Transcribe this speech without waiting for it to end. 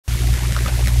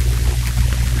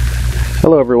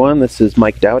Hello everyone, this is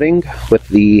Mike Dowding with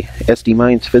the SD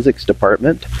Mines Physics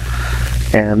Department,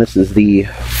 and this is the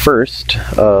first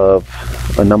of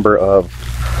a number of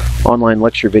online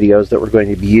lecture videos that we're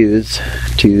going to use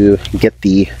to get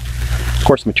the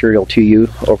course material to you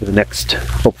over the next,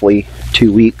 hopefully,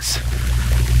 2 weeks,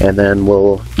 and then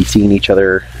we'll be seeing each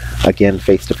other again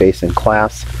face-to-face in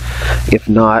class. If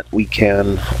not, we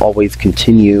can always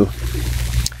continue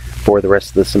for the rest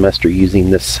of the semester using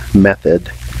this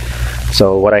method.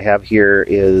 So what I have here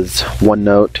is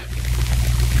OneNote,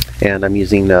 and I'm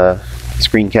using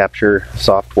screen capture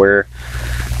software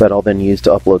that I'll then use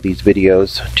to upload these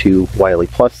videos to Wiley+.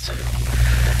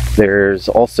 There's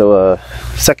also a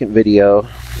second video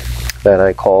that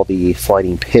I call the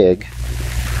Sliding Pig,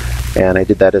 and I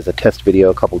did that as a test video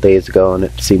a couple days ago and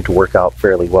it seemed to work out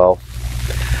fairly well.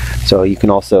 So you can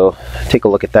also take a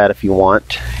look at that if you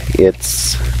want.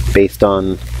 It's based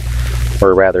on,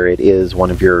 or rather it is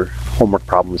one of your homework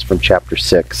problems from Chapter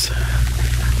 6.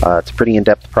 It's a pretty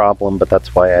in-depth problem, but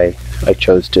that's why I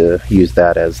chose to use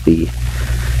that as the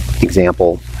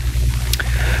example.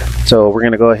 So we're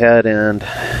going to go ahead and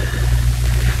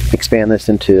expand this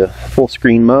into full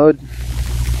screen mode.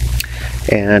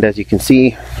 And as you can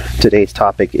see, today's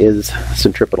topic is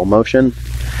centripetal motion.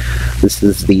 This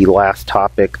is the last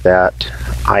topic that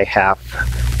I have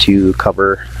to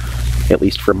cover, at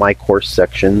least for my course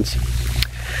sections.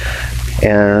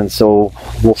 And so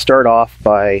we'll start off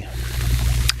by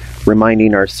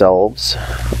reminding ourselves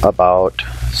about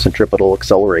centripetal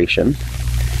acceleration.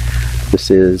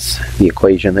 This is the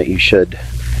equation that you should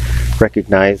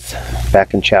recognize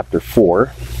back in Chapter 4,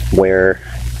 where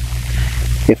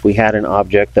if we had an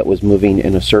object that was moving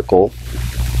in a circle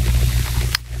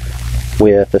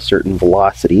with a certain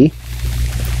velocity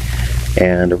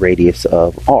and a radius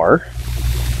of r,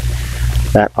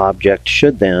 that object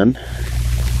should then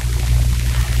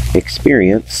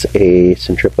experience a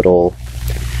centripetal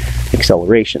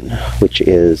acceleration, which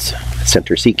is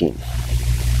center seeking.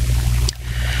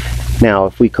 Now,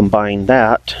 if we combine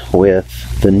that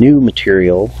with the new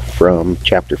material from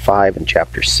Chapter 5 and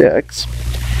Chapter 6,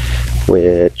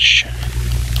 which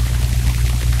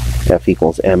F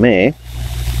equals ma,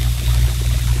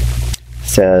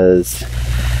 says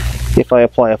if I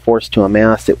apply a force to a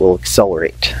mass, it will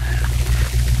accelerate.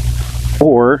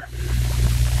 Or,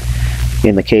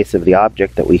 in the case of the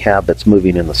object that we have that's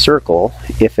moving in the circle,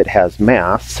 if it has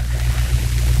mass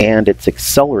and it's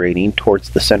accelerating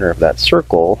towards the center of that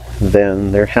circle,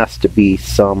 then there has to be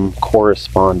some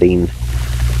corresponding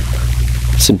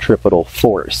centripetal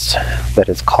force that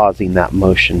is causing that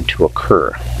motion to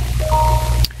occur.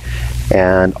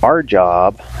 And our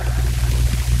job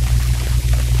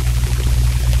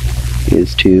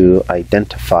is to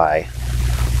identify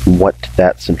what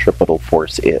that centripetal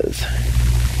force is.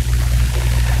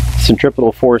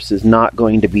 Centripetal force is not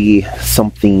going to be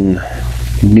something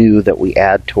new that we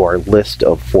add to our list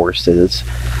of forces.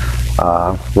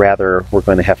 Rather, we're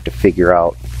going to have to figure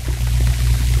out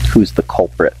who's the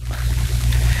culprit.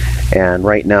 And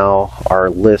right now, our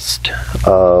list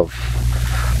of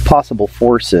possible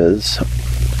forces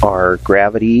are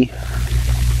gravity,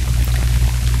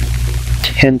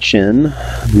 tension,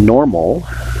 normal,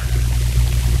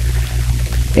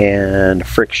 and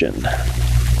friction.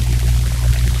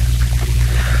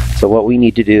 So what we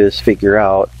need to do is figure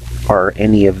out, are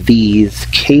any of these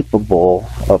capable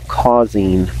of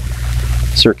causing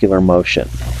circular motion?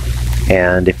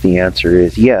 And if the answer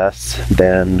is yes,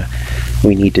 then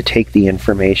we need to take the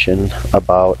information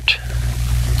about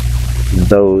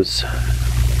those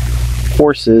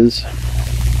forces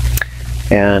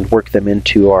and work them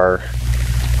into our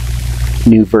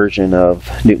new version of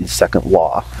Newton's second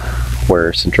law,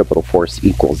 where centripetal force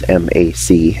equals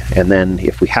mac, and then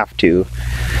if we have to,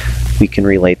 we can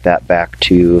relate that back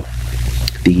to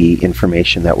the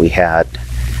information that we had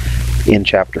in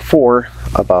Chapter 4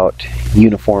 about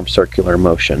uniform circular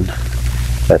motion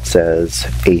that says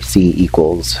AC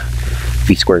equals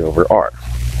v squared over r.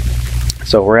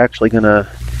 So we're actually going to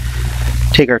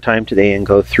take our time today and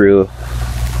go through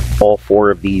all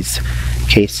 4 of these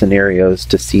case scenarios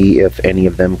to see if any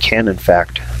of them can in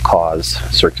fact cause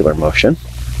circular motion.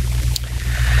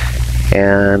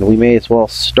 And we may as well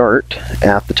start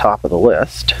at the top of the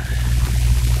list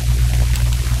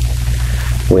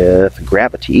with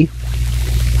gravity.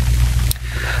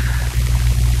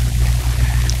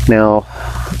 Now,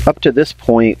 up to this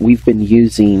point, we've been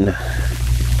using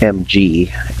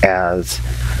mg as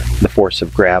the force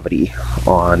of gravity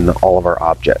on all of our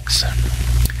objects.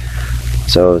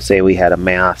 So say we had a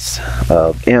mass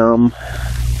of m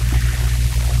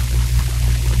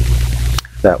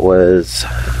that was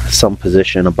some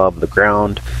position above the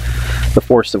ground. the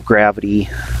force of gravity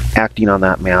acting on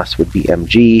that mass would be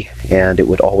mg, and it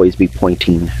would always be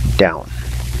pointing down.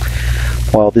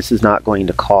 Well, this is not going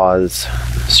to cause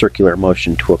circular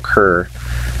motion to occur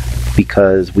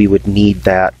because we would need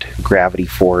that gravity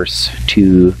force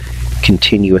to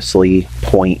continuously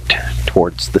point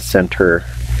towards the center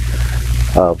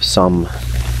of some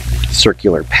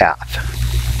circular path.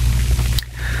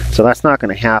 So that's not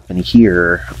going to happen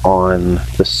here on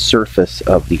the surface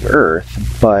of the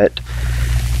Earth, but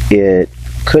it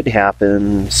could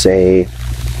happen, say,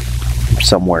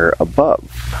 somewhere above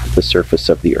the surface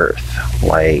of the Earth,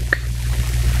 like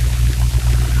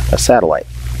a satellite,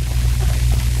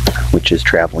 which is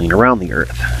traveling around the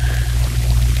Earth.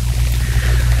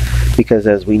 Because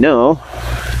as we know,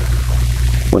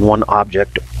 when one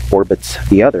object orbits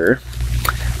the other,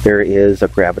 there is a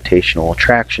gravitational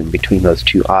attraction between those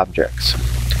two objects.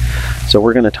 So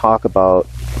we're going to talk about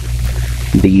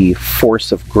the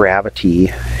force of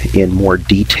gravity in more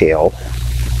detail,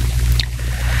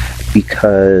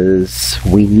 because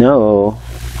we know,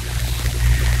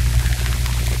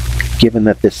 given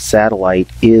that this satellite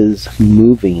is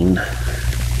moving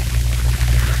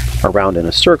around in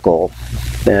a circle,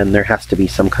 then there has to be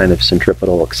some kind of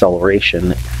centripetal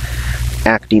acceleration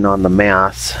acting on the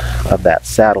mass of that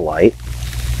satellite.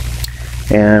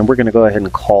 And we're going to go ahead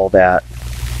and call that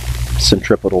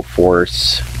centripetal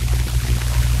force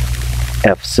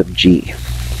F sub g.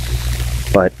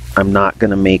 But I'm not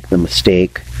going to make the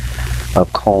mistake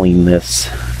of calling this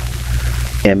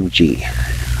mg,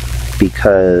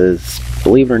 because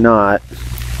believe it or not,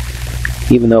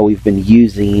 even though we've been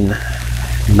using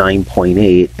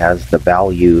 9.8 as the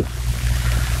value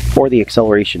for the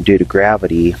acceleration due to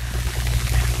gravity,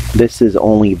 this is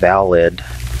only valid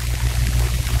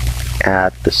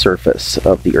at the surface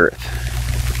of the Earth.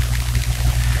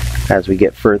 As we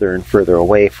get further and further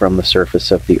away from the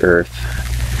surface of the Earth,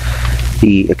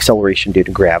 the acceleration due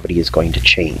to gravity is going to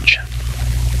change.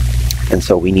 And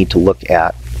so we need to look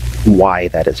at why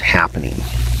that is happening.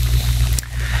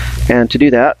 And to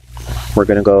do that, we're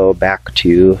going to go back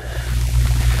to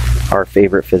our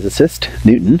favorite physicist,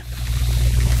 Newton.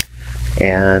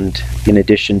 And in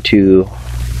addition to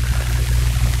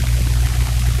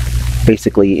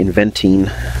basically inventing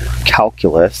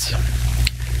calculus,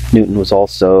 Newton was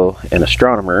also an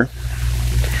astronomer,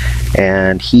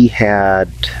 and he had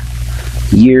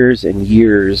years and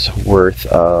years worth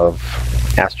of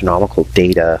astronomical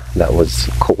data that was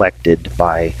collected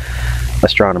by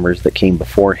astronomers that came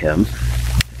before him.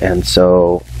 And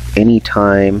so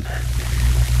anytime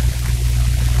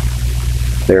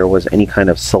there was any kind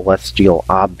of celestial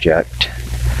object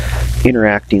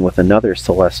interacting with another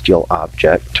celestial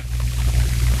object,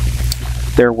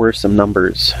 there were some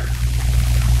numbers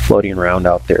floating around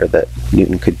out there that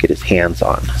Newton could get his hands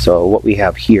on. So what we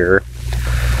have here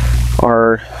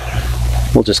are,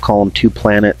 we'll just call them two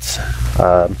planets.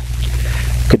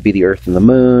 Could be the Earth and the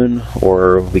Moon,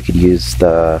 or we could use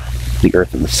the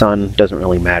Earth and the Sun. Doesn't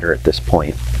really matter at this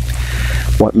point.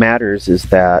 What matters is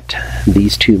that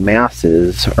these two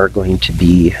masses are going to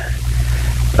be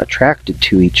attracted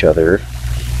to each other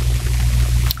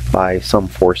by some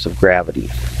force of gravity.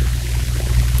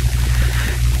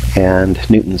 And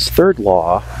Newton's third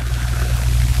law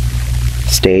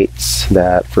states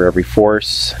that for every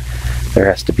force there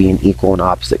has to be an equal and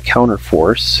opposite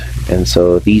counterforce, and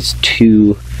so these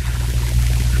two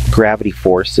gravity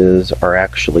forces are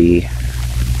actually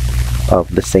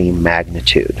of the same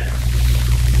magnitude.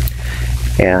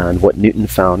 And what Newton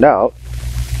found out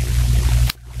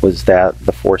was that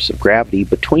the force of gravity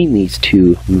between these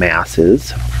two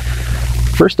masses,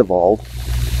 first of all,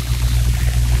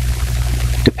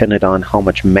 depended on how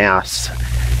much mass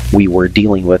we were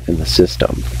dealing with in the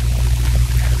system.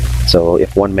 So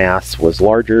if one mass was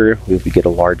larger, we would get a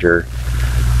larger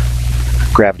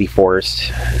gravity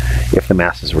force. If the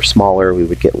masses were smaller, we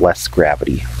would get less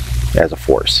gravity as a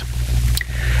force.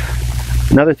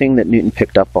 Another thing that Newton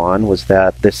picked up on was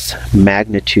that this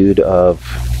magnitude of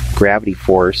gravity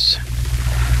force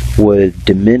would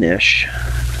diminish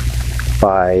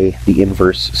by the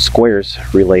inverse squares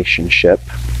relationship,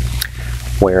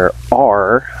 where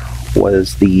r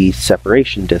was the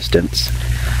separation distance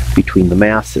between the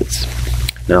masses.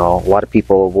 Now, a lot of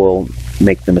people will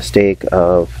make the mistake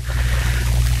of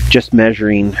just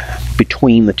measuring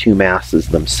between the two masses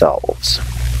themselves,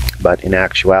 but in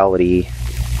actuality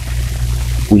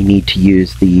we need to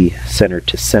use the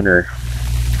center-to-center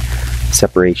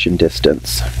separation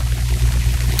distance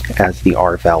as the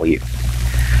r value,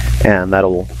 and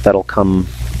that'll come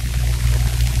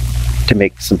to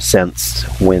make some sense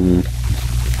when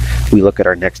we look at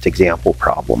our next example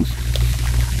problem.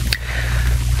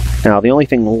 Now the only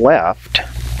thing left,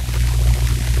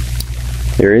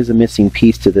 there is a missing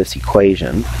piece to this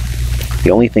equation. The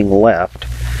only thing left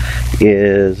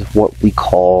is what we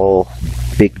call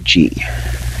big G.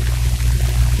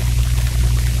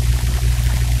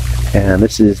 And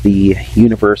this is the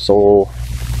universal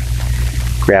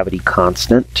gravity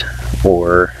constant,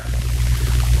 or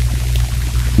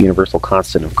universal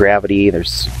constant of gravity.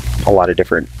 There's a lot of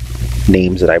different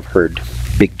names that I've heard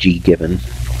big G given.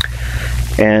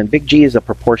 And big G is a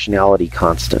proportionality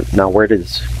constant. Now, where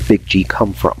does big G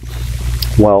come from?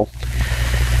 Well,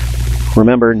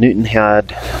 remember, Newton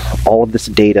had all of this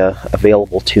data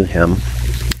available to him,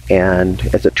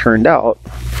 and as it turned out,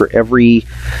 for every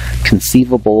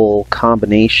conceivable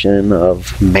combination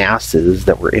of masses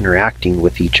that were interacting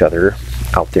with each other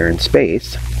out there in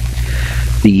space,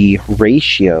 the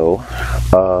ratio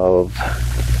of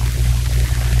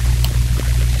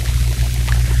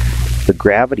the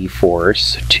gravity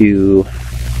force to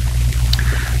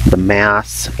the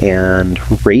mass and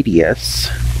radius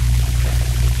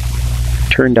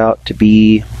turned out to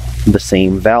be the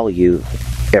same value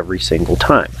every single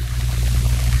time.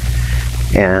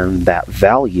 And that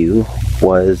value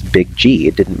was big G.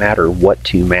 It didn't matter what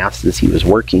two masses he was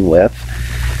working with,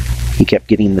 he kept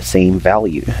getting the same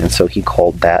value, and so he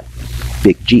called that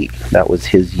big G. That was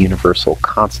his universal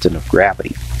constant of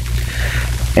gravity.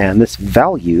 And this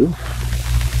value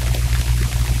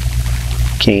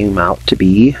came out to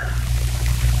be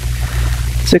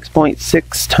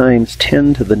 6.6 times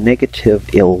 10 to the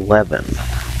negative 11.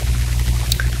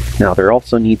 Now, there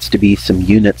also needs to be some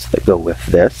units that go with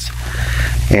this,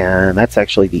 and that's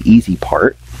actually the easy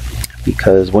part,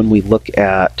 because when we look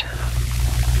at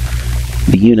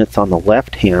the units on the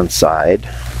left-hand side,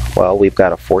 well, we've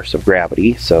got a force of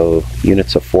gravity, so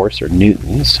units of force are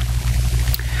newtons.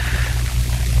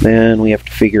 Then we have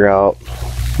to figure out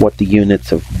what the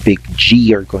units of big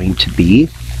G are going to be.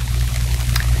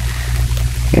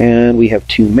 And we have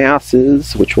two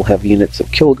masses, which will have units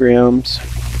of kilograms,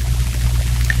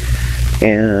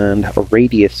 and a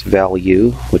radius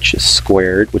value, which is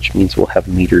squared, which means we'll have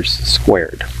meters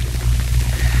squared.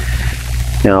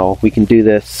 Now, we can do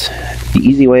this the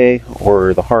easy way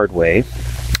or the hard way,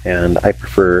 and I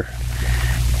prefer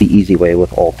the easy way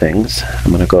with all things.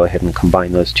 I'm going to go ahead and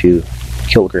combine those two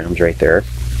kilograms right there.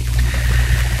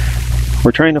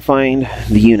 We're trying to find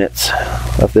the units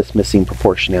of this missing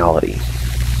proportionality.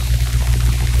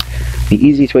 The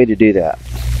easiest way to do that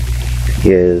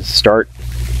is start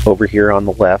over here on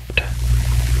the left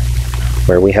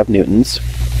where we have newtons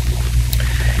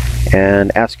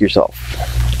and ask yourself,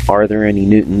 are there any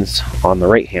newtons on the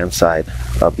right hand side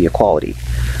of the equality?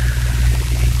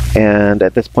 And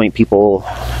at this point, people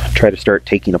try to start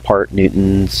taking apart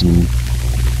newtons, and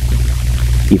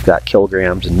you've got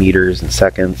kilograms and meters and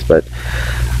seconds, but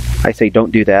I say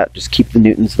don't do that. Just keep the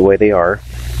newtons the way they are.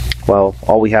 Well,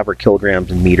 all we have are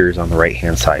kilograms and meters on the right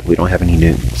hand side. We don't have any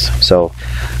newtons, so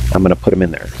I'm going to put them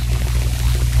in there,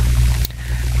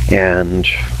 and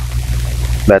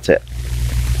that's it.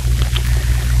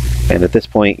 And at this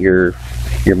point, your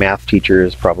math teacher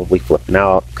is probably flipping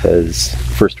out, because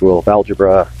first rule of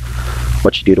algebra,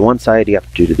 what you do to one side, you have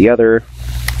to do to the other.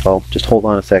 Well, just hold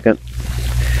on a second,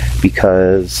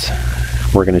 because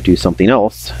we're going to do something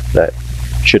else that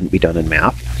shouldn't be done in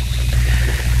math.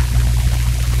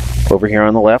 Over here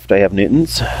on the left, I have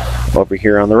newtons. Over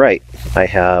here on the right, I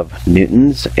have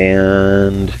newtons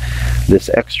and this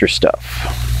extra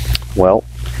stuff. Well,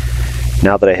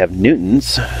 now that I have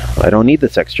newtons, I don't need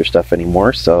this extra stuff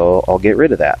anymore, so I'll get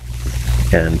rid of that.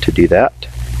 And to do that,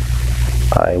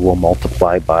 I will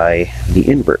multiply by the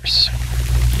inverse.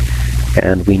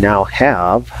 And we now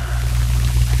have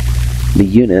the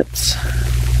units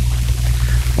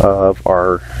of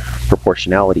our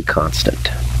proportionality constant.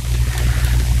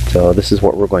 So this is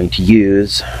what we're going to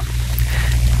use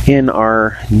in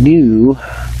our new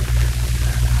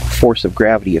force of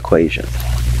gravity equation.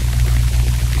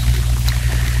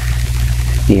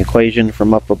 The equation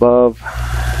from up above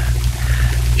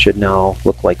should now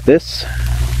look like this.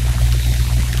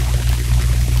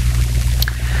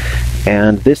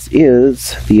 And this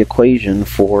is the equation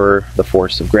for the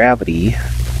force of gravity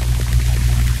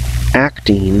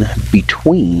acting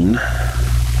between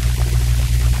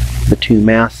the two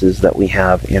masses that we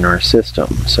have in our system.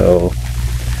 So,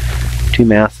 two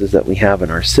masses that we have in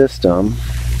our system,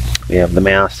 we have the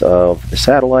mass of the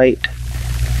satellite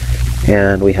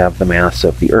and we have the mass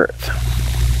of the Earth.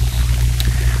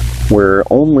 We're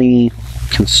only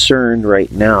concerned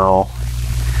right now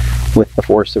with the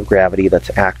force of gravity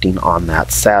that's acting on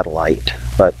that satellite,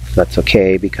 but that's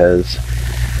okay, because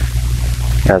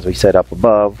as we said up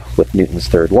above with Newton's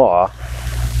third law,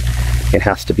 it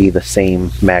has to be the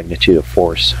same magnitude of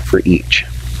force for each.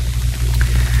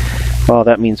 Well,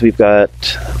 that means we've got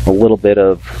a little bit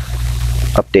of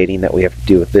updating that we have to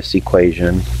do with this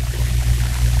equation.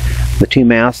 The two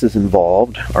masses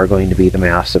involved are going to be the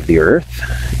mass of the Earth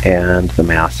and the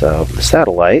mass of the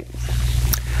satellite,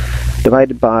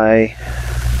 divided by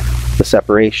the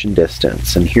separation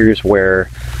distance. And here's where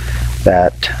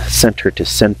that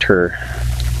center-to-center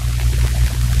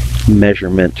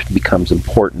measurement becomes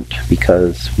important,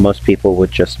 because most people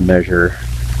would just measure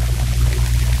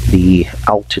the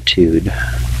altitude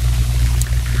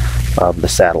of the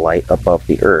satellite above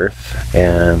the Earth,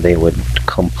 and they would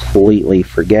completely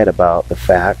forget about the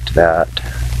fact that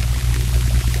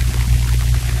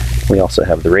we also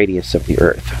have the radius of the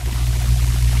Earth.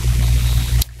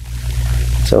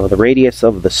 So the radius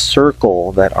of the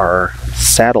circle that our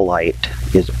satellite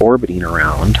is orbiting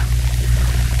around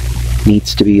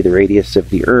needs to be the radius of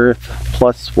the Earth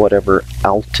plus whatever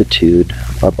altitude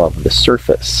above the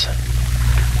surface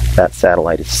that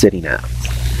satellite is sitting at.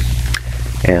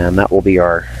 And that will be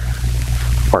our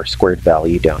squared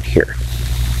value down here.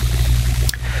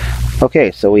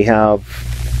 Okay, so we have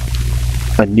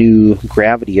a new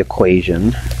gravity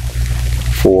equation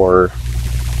for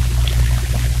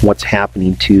what's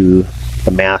happening to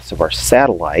the mass of our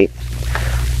satellite.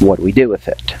 What do we do with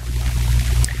it?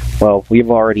 Well,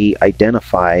 we've already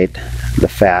identified the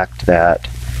fact that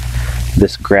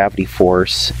this gravity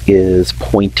force is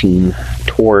pointing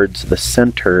towards the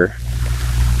center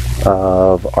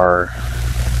of our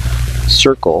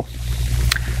circle,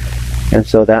 and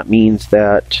so that means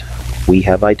that we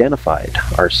have identified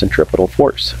our centripetal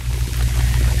force.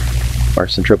 Our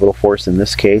centripetal force in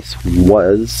this case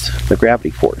was the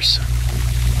gravity force.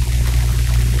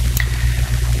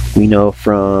 We know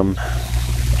from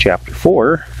chapter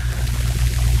 4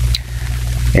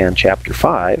 and chapter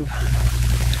 5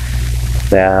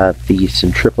 that the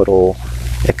centripetal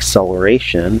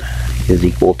acceleration is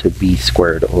equal to v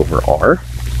squared over r.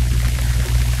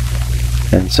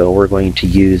 And so we're going to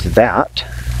use that.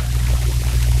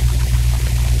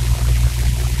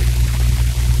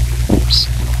 Oops.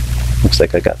 Looks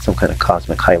like I got some kind of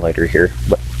cosmic highlighter here,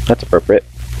 but that's appropriate.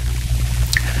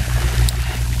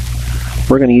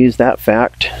 We're going to use that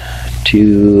fact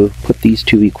to put these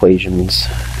two equations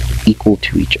equal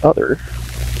to each other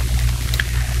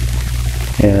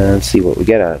and see what we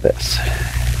get out of this.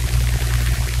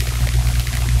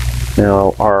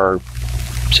 Now, our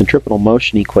centripetal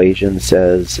motion equation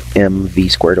says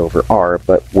mv squared over r,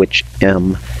 but which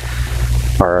m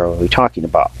are we talking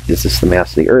about? Is this the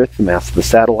mass of the Earth, the mass of the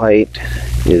satellite?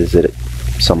 Is it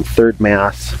some third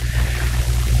mass?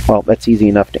 Well, that's easy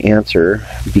enough to answer,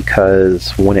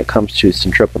 because when it comes to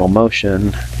centripetal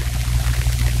motion,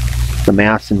 the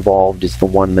mass involved is the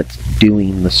one that's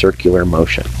doing the circular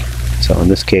motion. So in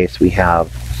this case, we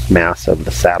have mass of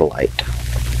the satellite.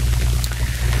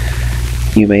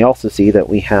 You may also see that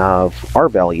we have r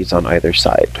values on either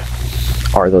side.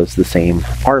 Are those the same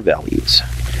r values?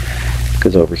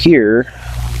 Because over here,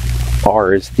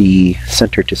 r is the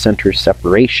center-to-center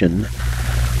separation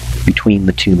between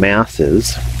the two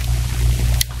masses,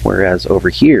 whereas over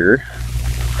here,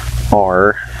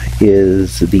 r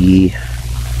is the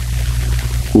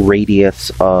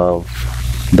radius of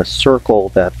the circle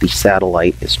that the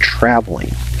satellite is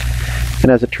traveling. And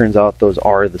as it turns out, those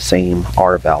are the same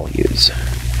r values.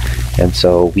 And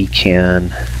so we can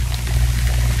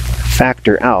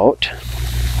factor out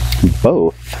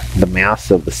both the mass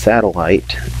of the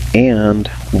satellite and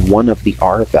one of the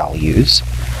r values.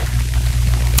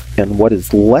 And what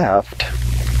is left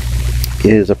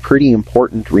is a pretty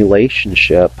important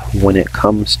relationship when it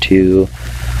comes to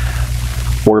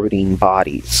orbiting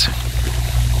bodies.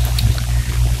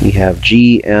 We have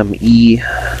gme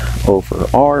over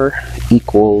r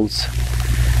equals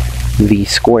v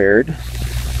squared,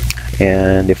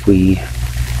 and if we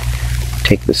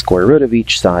take the square root of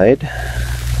each side,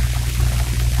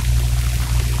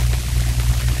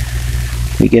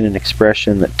 we get an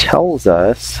expression that tells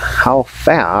us how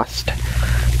fast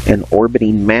an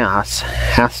orbiting mass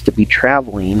has to be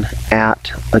traveling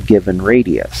at a given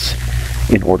radius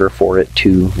in order for it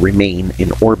to remain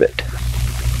in orbit.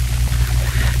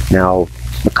 Now,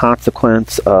 the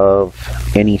consequence of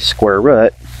any square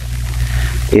root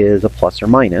is a plus or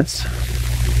minus.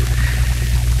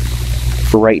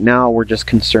 For right now, we're just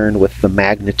concerned with the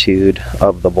magnitude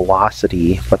of the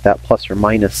velocity, but that plus or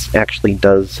minus actually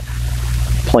does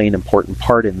play an important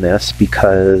part in this,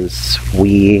 because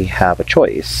we have a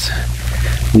choice.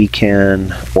 We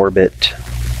can orbit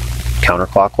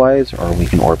counterclockwise or we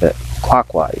can orbit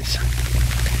clockwise.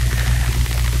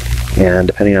 And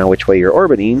depending on which way you're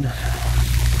orbiting,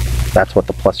 that's what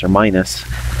the plus or minus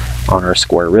on our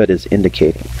square root is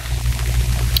indicating.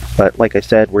 But like I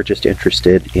said, we're just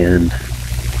interested in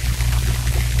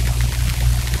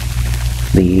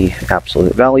the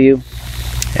absolute value,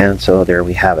 and so there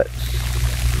we have it.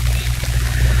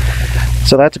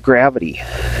 So that's gravity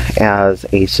as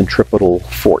a centripetal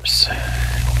force.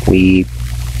 We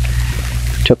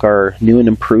took our new and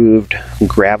improved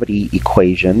gravity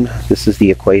equation. This is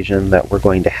the equation that we're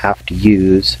going to have to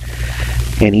use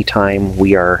anytime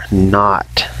we are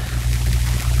not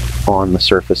on the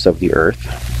surface of the Earth,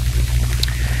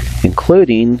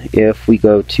 including if we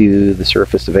go to the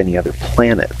surface of any other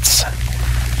planets.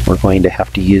 We're going to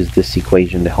have to use this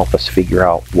equation to help us figure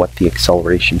out what the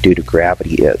acceleration due to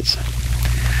gravity is.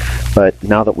 But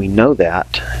now that we know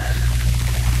that,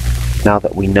 now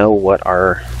that we know what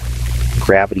our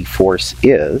gravity force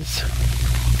is,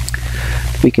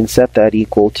 we can set that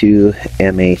equal to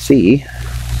MAC,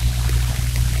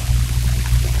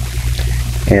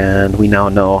 and we now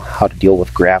know how to deal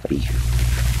with gravity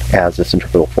as a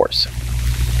centripetal force.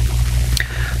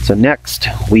 So next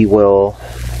we will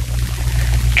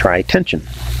try tension.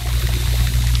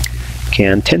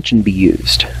 Can tension be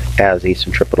used as a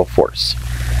centripetal force?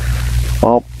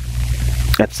 Well,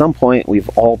 at some point we've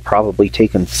all probably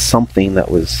taken something that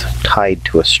was tied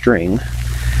to a string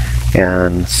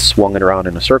and swung it around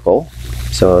in a circle.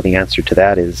 So the answer to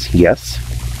that is yes.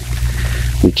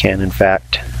 We can in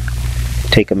fact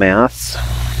take a mass,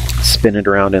 spin it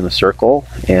around in a circle,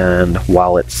 and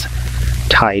while it's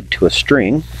tied to a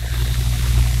string,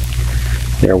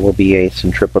 there will be a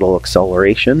centripetal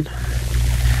acceleration,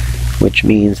 which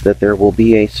means that there will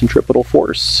be a centripetal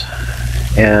force.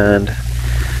 And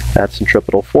that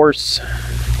centripetal force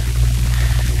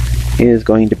is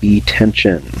going to be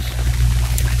tension.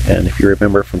 And if you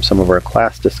remember from some of our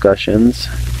class discussions,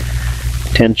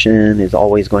 tension is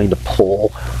always going to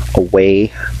pull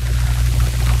away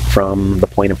from the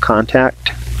point of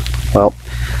contact. Well,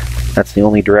 that's the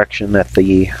only direction that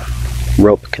the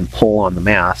rope can pull on the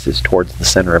mass, is towards the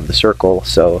center of the circle.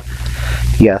 So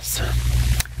yes,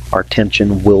 our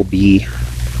tension will be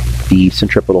the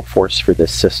centripetal force for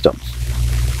this system.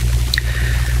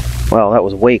 Well, that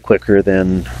was way quicker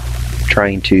than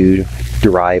trying to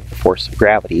derive the force of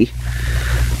gravity.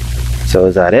 So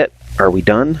is that it? Are we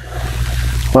done?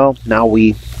 Well, now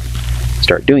we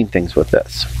start doing things with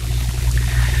this.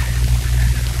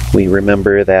 We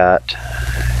remember that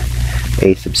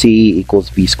A sub c equals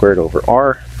v squared over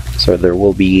r, so there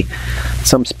will be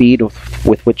some speed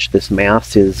with which this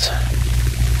mass is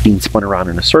being spun around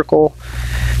in a circle,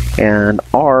 and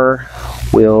r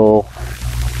will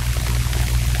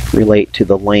relate to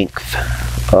the length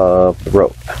of the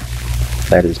rope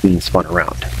that is being spun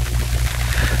around.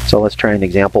 So let's try an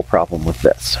example problem with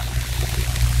this.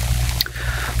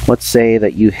 Let's say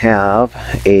that you have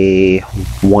a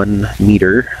 1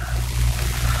 meter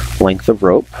length of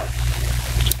rope.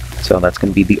 So that's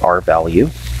going to be the R value.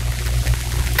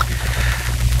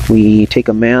 We take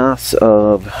a mass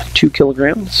of 2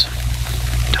 kilograms,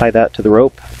 tie that to the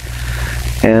rope,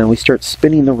 and we start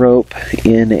spinning the rope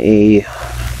in a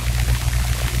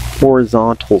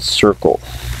horizontal circle.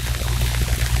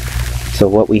 So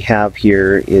what we have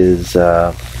here is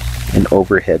an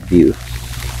overhead view.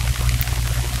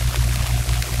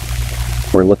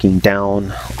 We're looking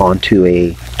down onto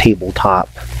a tabletop,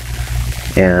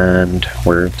 and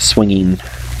we're swinging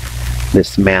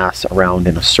this mass around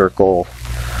in a circle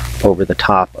over the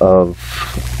top of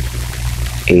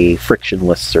a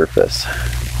frictionless surface.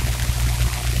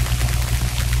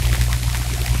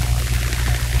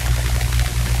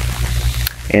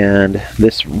 And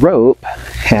this rope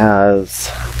has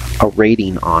a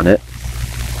rating on it.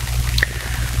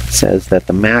 It says that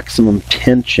the maximum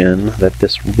tension that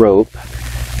this rope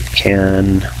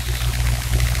can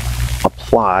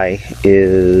apply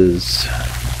is,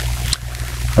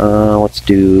 let's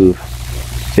do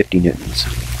 50 newtons.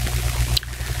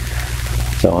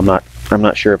 So I'm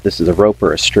not sure if this is a rope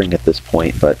or a string at this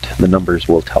point, but the numbers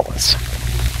will tell us.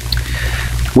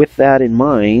 With that in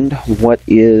mind, what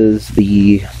is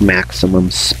the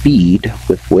maximum speed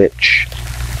with which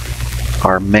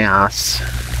our mass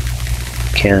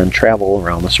can travel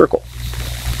around the circle?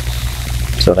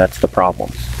 So that's the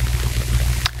problem.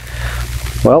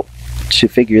 Well, to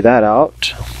figure that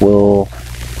out, we'll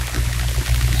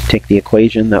take the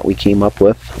equation that we came up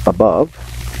with above,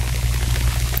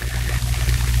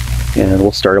 and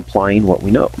we'll start applying what we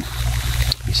know.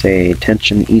 We say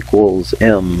tension equals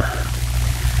m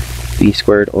v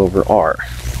squared over r.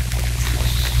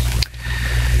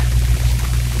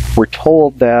 We're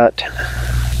told that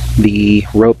the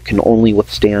rope can only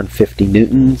withstand 50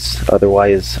 newtons,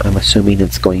 otherwise I'm assuming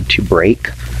it's going to break.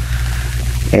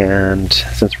 And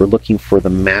since we're looking for the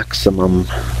maximum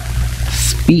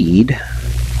speed,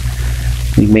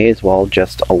 we may as well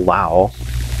just allow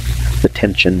the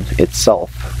tension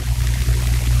itself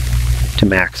to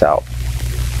max out.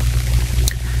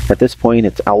 At this point,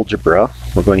 it's algebra.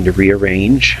 We're going to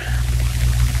rearrange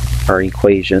our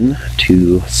equation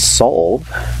to solve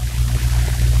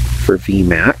for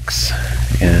Vmax,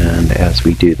 and as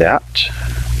we do that,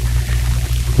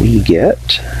 we get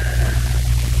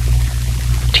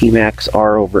Tmax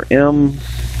R over M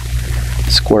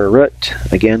square root.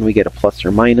 Again, we get a plus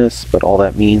or minus, but all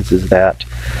that means is that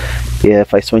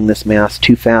if I swing this mass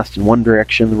too fast in one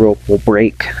direction, the rope will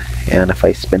break, and if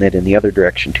I spin it in the other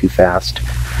direction too fast,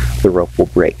 the rope will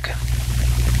break.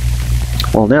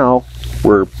 Well, now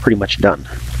we're pretty much done.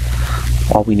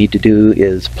 All we need to do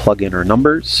is plug in our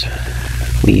numbers.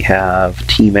 We have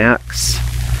Tmax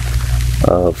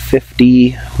of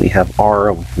 50, we have R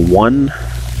of 1,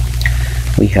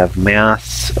 we have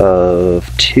mass of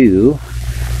 2,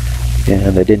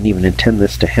 and I didn't even intend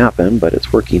this to happen, but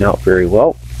it's working out very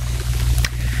well.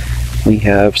 We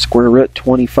have square root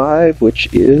 25, which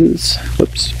is,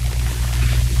 whoops,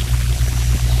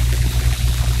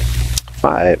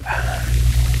 5.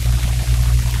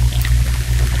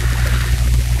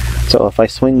 So if I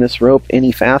swing this rope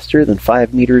any faster than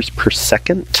 5 meters per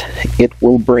second, it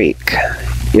will break.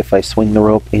 If I swing the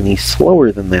rope any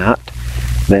slower than that,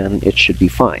 then it should be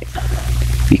fine,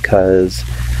 because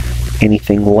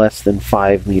anything less than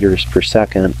 5 meters per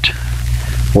second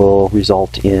will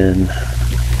result in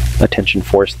a tension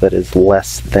force that is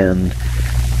less than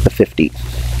the 50.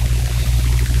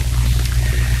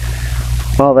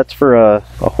 Well, that's for a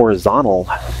horizontal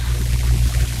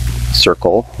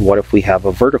circle. What if we have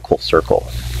a vertical circle?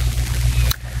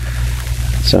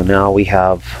 So now we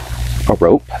have a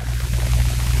rope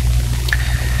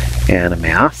and a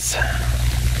mass.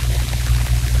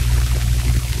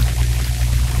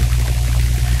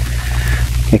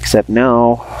 Except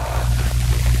now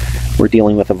we're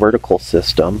dealing with a vertical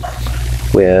system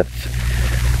with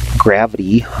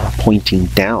gravity pointing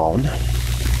down,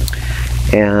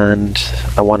 and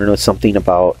I want to know something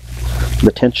about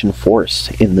the tension force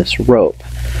in this rope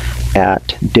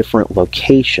at different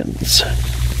locations,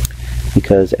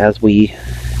 because as we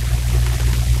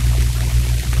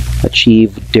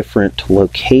achieve different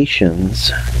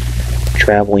locations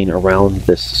traveling around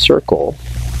this circle,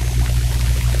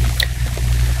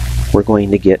 we're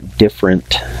going to get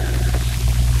different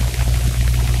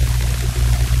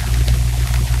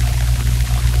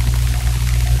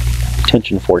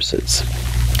tension forces.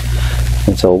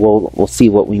 And so we'll see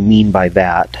what we mean by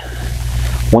that.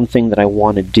 One thing that I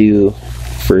want to do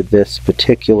for this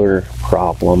particular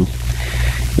problem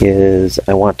is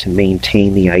I want to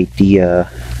maintain the idea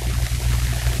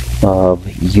of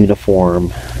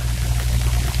uniform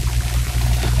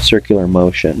circular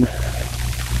motion.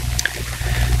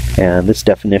 And this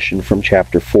definition from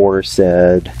chapter 4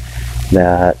 said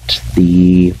that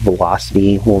the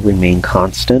velocity will remain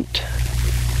constant,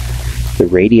 the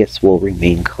radius will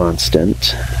remain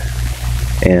constant,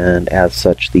 and as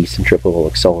such the centripetal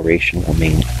acceleration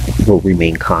will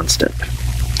remain constant.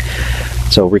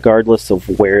 So regardless of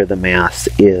where the mass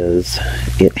is,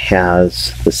 it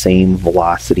has the same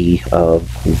velocity of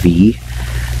v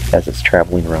as it's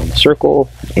traveling around the circle,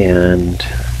 and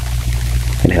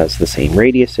it has the same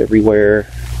radius everywhere,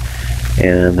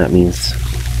 and that means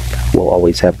we'll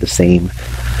always have the same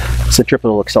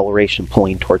centripetal acceleration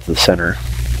pulling towards the center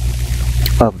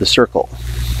of the circle.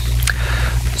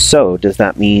 So does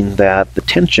that mean that the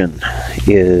tension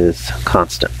is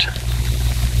constant?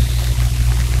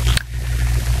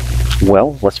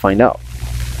 Well, let's find out.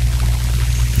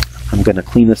 I'm going to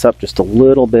clean this up just a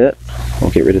little bit. I'll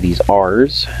get rid of these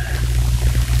R's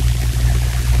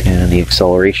and the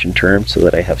acceleration term so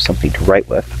that I have something to write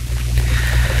with.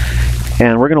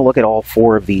 And we're going to look at all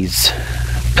four of these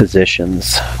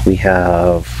positions. We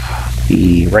have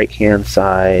the right-hand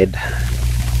side,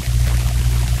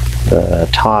 the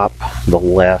top, the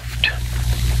left,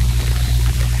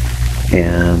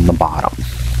 and the bottom.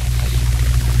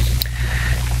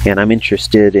 And I'm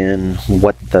interested in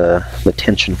what the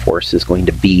tension force is going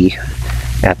to be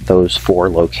at those four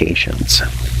locations.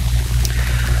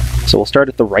 So we'll start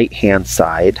at the right-hand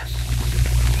side.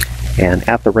 And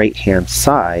at the right-hand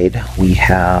side, we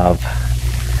have,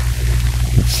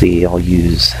 let's see, I'll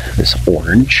use this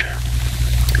orange.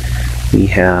 We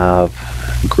have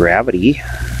gravity,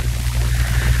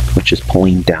 which is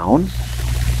pulling down.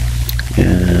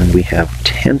 And we have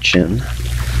tension,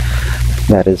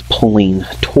 that is pulling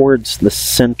towards the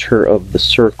center of the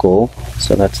circle,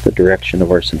 so that's the direction of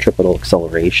our centripetal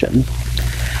acceleration.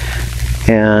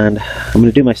 And I'm going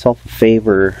to do myself a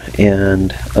favor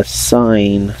and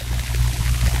assign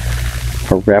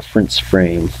a reference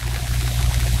frame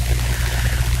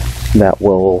that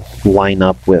will line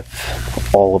up with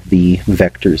all of the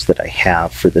vectors that I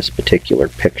have for this particular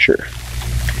picture.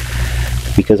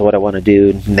 Because what I want to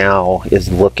do now is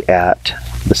look at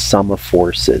the sum of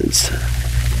forces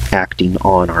acting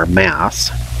on our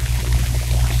mass.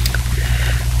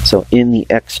 So in the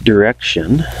x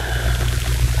direction,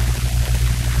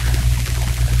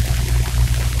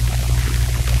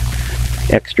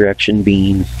 x direction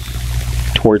being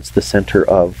towards the center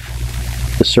of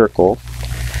the circle,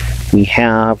 we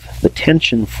have the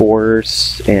tension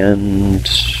force, and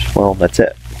well, that's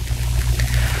it.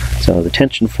 So the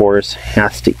tension force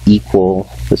has to equal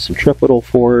the centripetal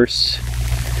force,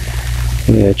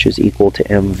 which is equal to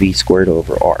mv squared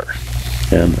over r.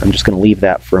 And I'm just going to leave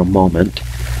that for a moment.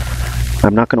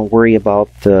 I'm not going to worry about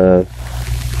the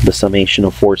summation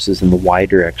of forces in the y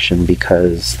direction,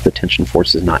 because the tension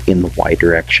force is not in the y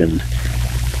direction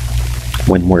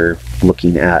when we're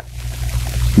looking at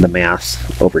the mass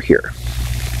over here.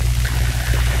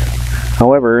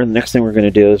 However, the next thing we're going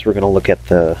to do is we're going to look at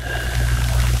the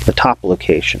top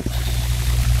location.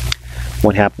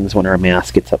 What happens when our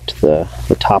mass gets up to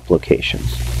the top location.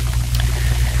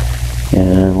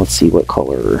 And let's see what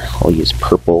color. I'll use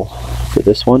purple for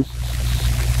this one.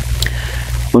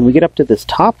 When we get up to this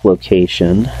top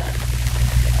location,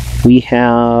 we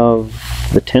have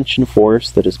the tension force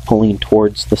that is pulling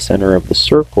towards the center of the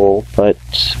circle, but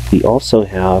we also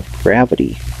have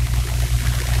gravity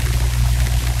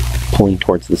pulling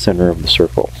towards the center of the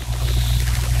circle.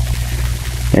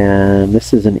 And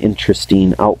this is an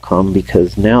interesting outcome,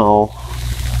 because now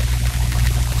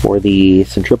for the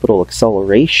centripetal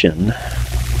acceleration,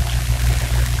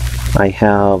 I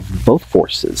have both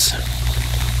forces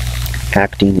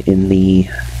acting in the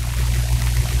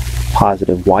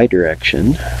positive y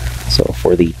direction. So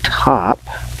for the top,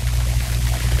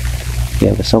 we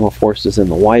have a sum of forces in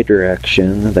the y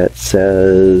direction that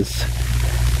says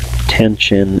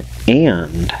tension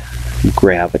and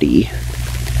gravity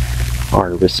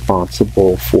are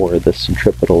responsible for the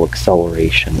centripetal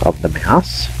acceleration of the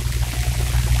mass.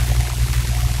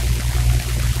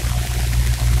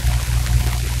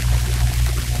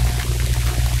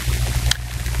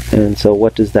 And so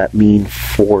what does that mean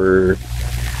for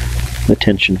the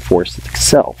tension force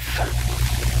itself?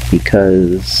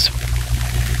 Because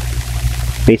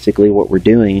basically what we're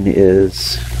doing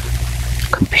is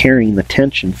comparing the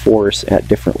tension force at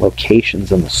different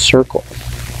locations in the circle.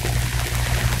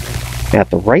 At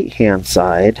the right hand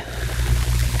side,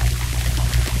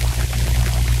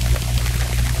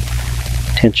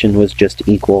 tension was just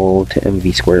equal to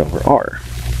mv squared over r.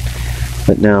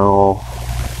 But now,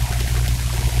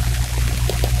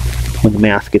 when the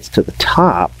mass gets to the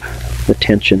top, the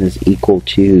tension is equal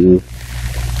to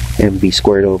mv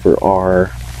squared over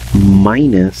r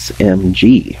minus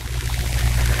mg.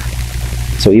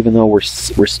 So even though we're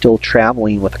still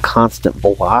traveling with a constant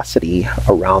velocity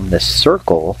around this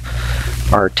circle,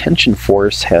 our tension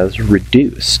force has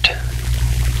reduced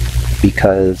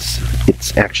because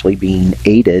it's actually being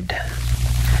aided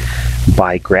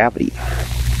by gravity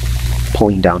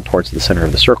pulling down towards the center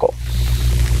of the circle.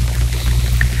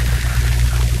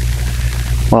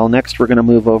 Well, next we're going to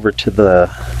move over to the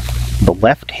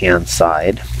left-hand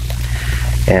side,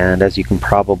 and as you can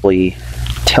probably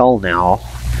tell now,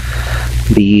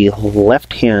 the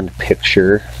left-hand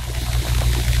picture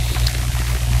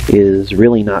is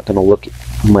really not going to look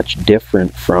much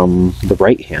different from the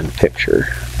right-hand picture.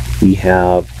 We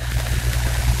have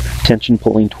tension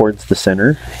pulling towards the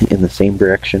center in the same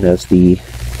direction as the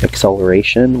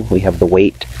acceleration. We have the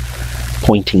weight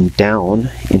pointing down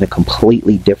in a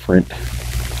completely different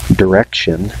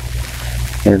direction,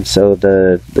 and so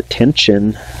the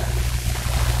tension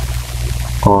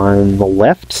on the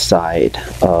left side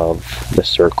of the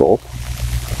circle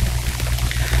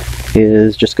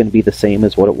is just going to be the same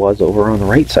as what it was over on the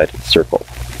right side of the circle.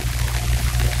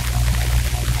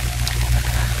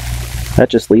 That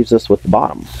just leaves us with the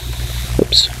bottom.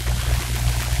 Oops.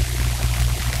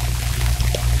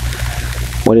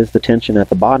 What is the tension at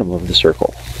the bottom of the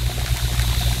circle?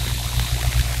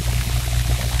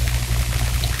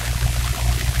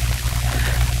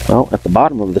 Well, at the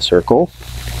bottom of the circle,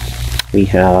 we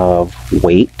have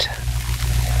weight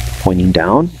pointing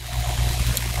down.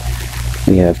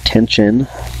 We have tension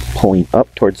pulling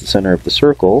up towards the center of the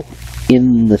circle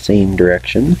in the same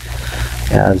direction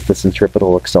as the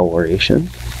centripetal acceleration.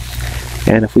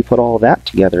 And if we put all of that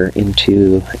together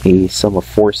into a sum of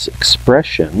force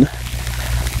expression,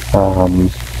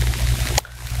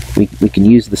 we can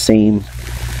use the same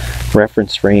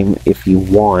reference frame if you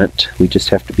want. We just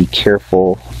have to be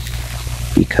careful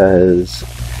because,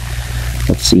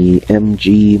 let's see,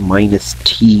 mg minus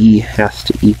t has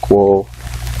to equal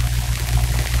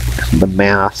the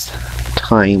mass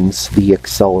times the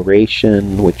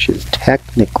acceleration, which is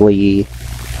technically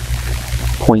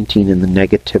pointing in the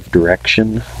negative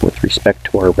direction with respect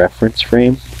to our reference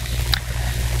frame.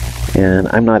 And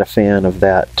I'm not a fan of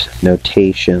that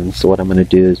notation, so what I'm going to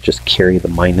do is just carry the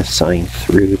minus sign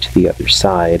through to the other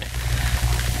side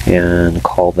and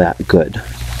call that good.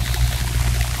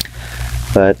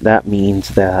 But that means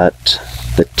that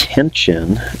the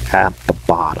tension at the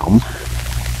bottom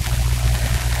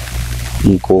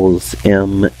equals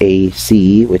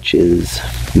MAC, which is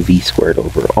V squared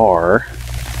over R,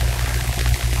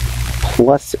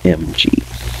 plus mg.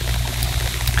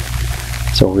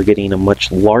 So we're getting a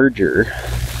much larger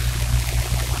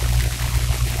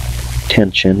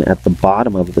tension at the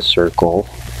bottom of the circle.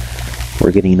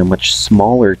 We're getting a much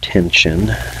smaller tension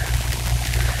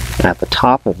at the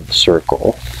top of the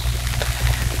circle.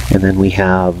 And then we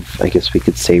have, I guess we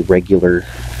could say, regular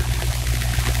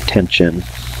tension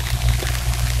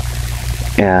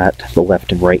at the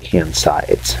left and right hand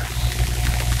sides.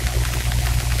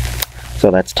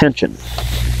 So that's tension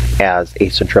as a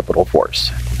centripetal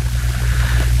force.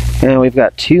 And we've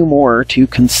got two more to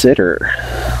consider.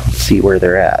 Let's see where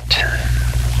they're at.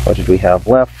 What did we have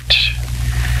left?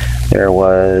 There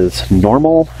was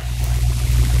normal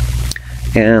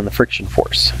and the friction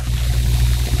force.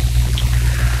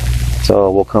 So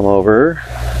we'll come over.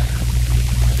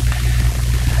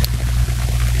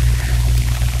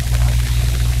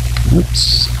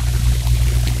 Oops.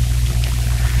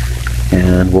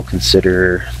 And we'll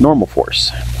consider normal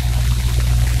force.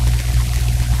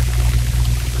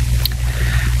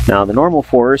 Now the normal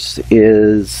force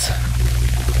is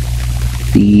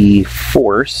the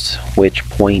force which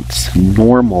points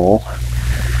normal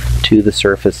to the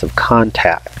surface of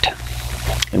contact.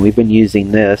 And we've been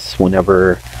using this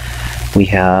whenever we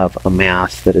have a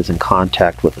mass that is in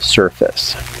contact with a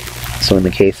surface. So in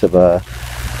the case of a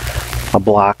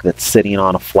block that's sitting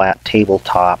on a flat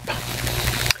tabletop,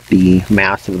 the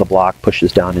mass of the block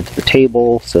pushes down into the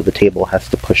table, so the table has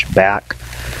to push back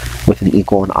with an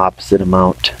equal and opposite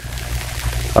amount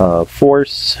of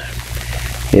force.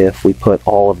 If we put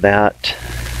all of that,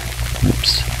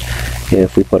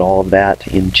 if we put all of that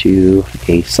into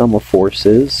a sum of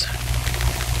forces,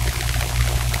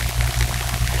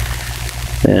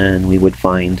 then we would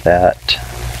find that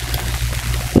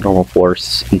the normal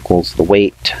force equals the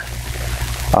weight.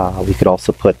 We could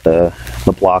also put the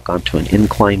block onto an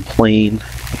inclined plane,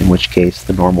 in which case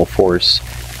the normal force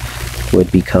would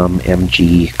become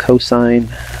mg cosine.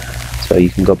 So you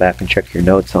can go back and check your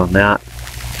notes on that.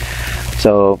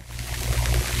 So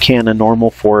can a normal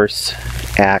force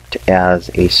act as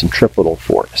a centripetal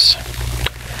force?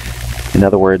 In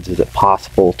other words, is it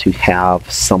possible to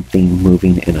have something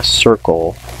moving in a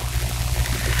circle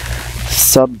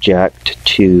subject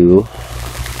to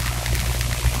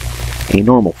a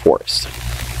normal force?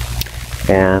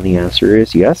 And the answer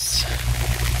is yes.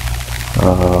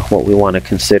 What we want to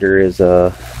consider is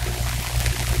a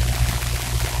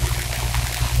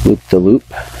loop-to-loop.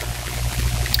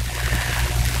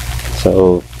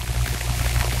 So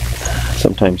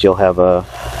sometimes you'll have a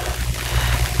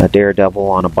daredevil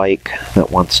on a bike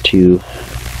that wants to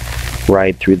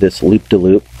ride through this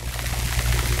loop-to-loop,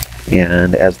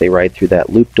 and as they ride through that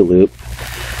loop-to-loop,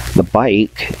 the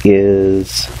bike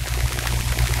is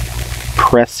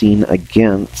pressing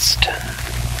against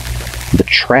the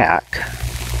track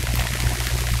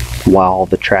while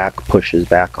the track pushes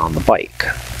back on the bike.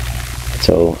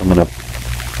 So I'm going to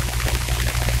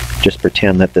just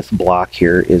pretend that this block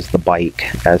here is the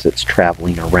bike as it's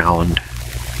traveling around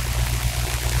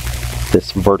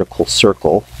this vertical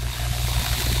circle.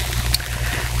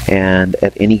 And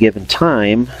at any given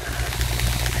time,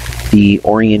 the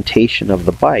orientation of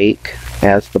the bike,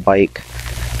 as the bike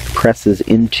presses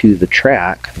into the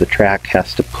track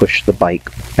has to push the bike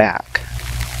back.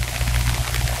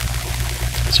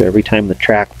 So every time the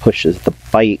track pushes the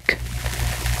bike,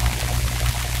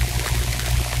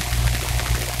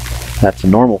 that's a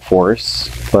normal force,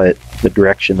 but the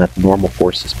direction that the normal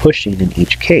force is pushing in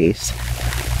each case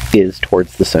is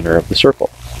towards the center of the circle.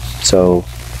 So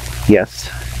yes,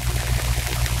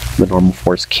 the normal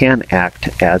force can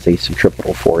act as a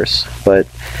centripetal force, but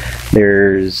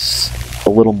there's a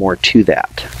little more to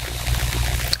that.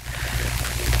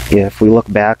 If we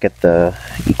look back at the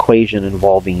equation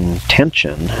involving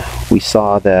tension, we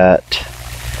saw that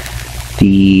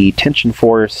the tension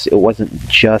force, it wasn't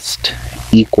just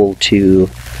equal to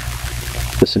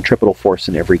the centripetal force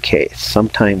in every case.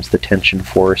 Sometimes the tension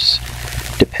force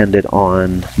depended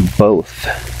on both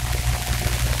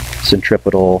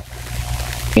centripetal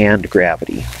and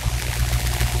gravity.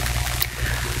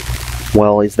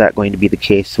 Well, is that going to be the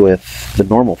case with the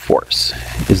normal force?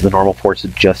 Is the normal force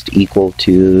just equal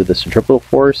to the centripetal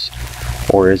force,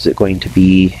 or is it going to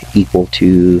be equal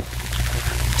to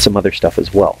some other stuff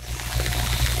as well?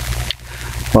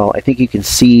 Well, I think you can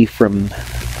see from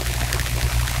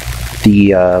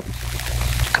the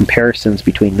comparisons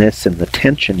between this and the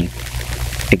tension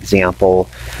example,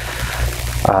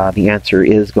 the answer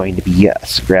is going to be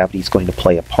yes. Gravity is going to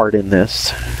play a part in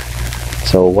this.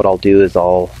 So what I'll do is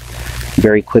I'll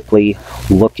very quickly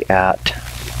look at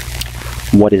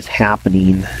what is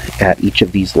happening at each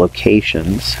of these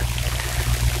locations,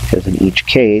 because in each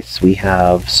case we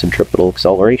have centripetal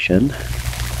acceleration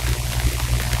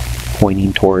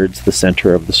pointing towards the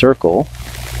center of the circle,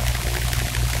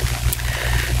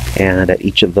 and at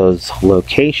each of those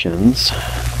locations,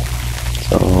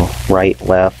 so right,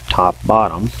 left, top,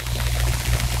 bottom,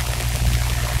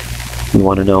 we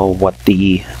want to know what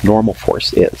the normal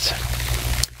force is.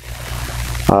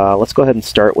 Let's go ahead and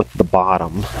start with the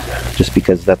bottom, just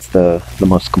because that's the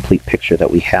most complete picture that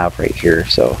we have right here.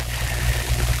 So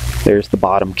there's the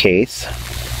bottom case.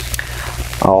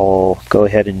 I'll go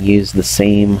ahead and use the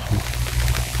same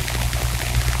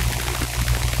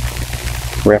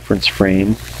reference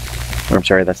frame. I'm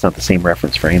sorry, that's not the same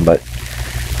reference frame, but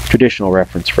traditional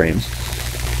reference frame.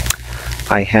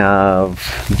 I have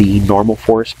the normal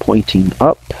force pointing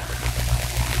up.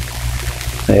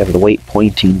 I have the weight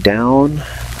pointing down.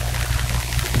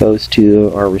 Those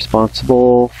two are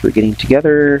responsible for getting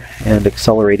together and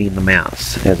accelerating the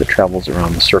mass as it travels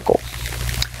around the circle.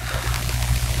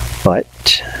 But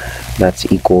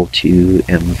that's equal to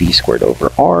mv squared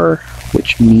over r,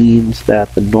 which means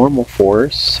that the normal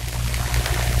force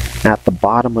at the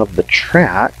bottom of the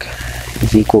track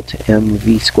is equal to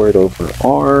mv squared over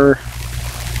r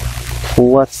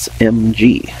plus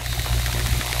mg.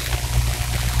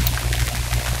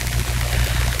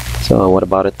 So what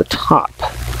about at the top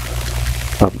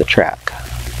of the track?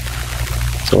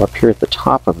 So up here at the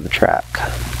top of the track,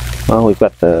 well, we've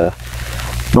got the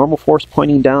normal force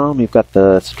pointing down, we've got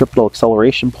the centripetal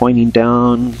acceleration pointing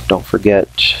down, don't forget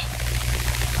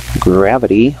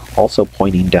gravity also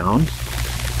pointing down.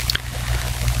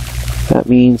 That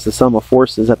means the sum of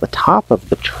forces at the top of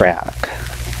the track.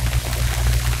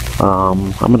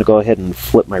 I'm going to go ahead and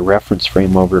flip my reference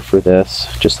frame over for this,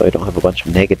 just so I don't have a bunch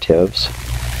of negatives.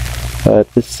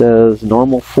 This says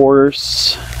normal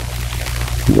force,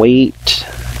 weight,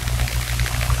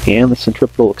 and the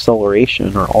centripetal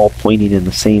acceleration are all pointing in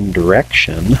the same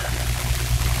direction.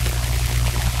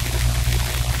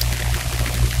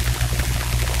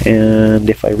 And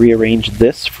if I rearrange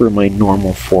this for my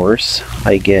normal force,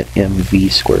 I get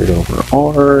mv squared over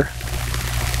r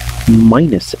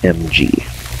minus mg.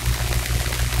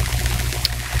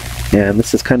 And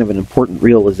this is kind of an important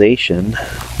realization.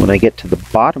 When I get to the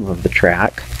bottom of the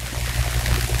track,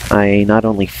 I not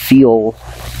only feel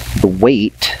the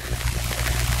weight,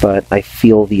 but I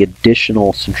feel the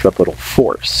additional centripetal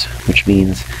force, which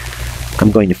means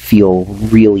I'm going to feel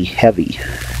really heavy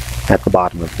at the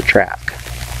bottom of the track.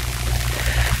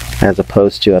 As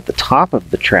opposed to at the top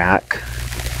of the track,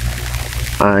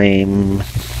 I'm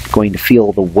going to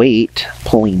feel the weight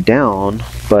pulling down,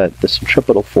 but the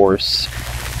centripetal force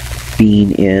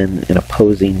being in an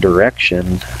opposing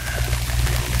direction,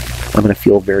 I'm going to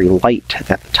feel very light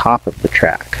at the top of the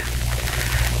track.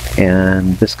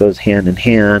 And this goes hand in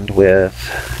hand with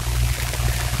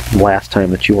the last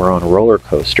time that you were on a roller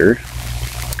coaster.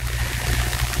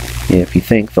 If you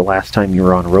think the last time you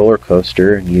were on a roller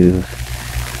coaster and you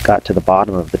got to the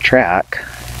bottom of the track,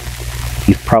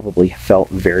 you've probably felt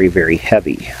very, very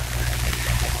heavy.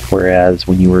 Whereas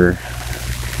when you were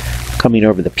coming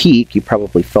over the peak, you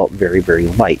probably felt very, very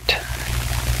light.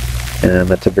 And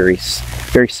that's a very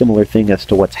similar thing as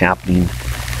to what's happening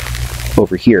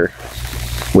over here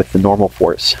with the normal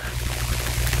force.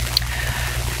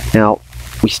 Now,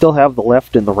 we still have the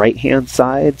left and the right hand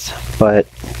sides, but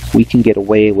we can get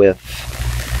away with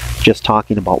just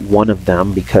talking about one of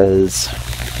them, because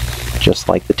just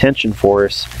like the tension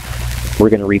force,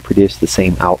 we're going to reproduce the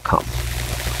same outcome.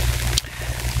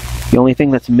 The only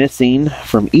thing that's missing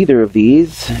from either of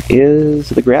these is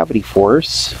the gravity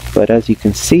force, but as you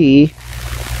can see,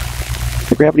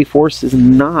 the gravity force is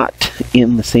not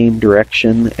in the same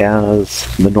direction as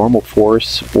the normal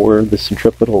force or the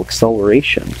centripetal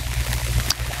acceleration.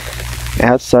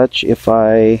 As such, if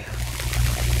I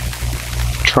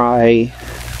try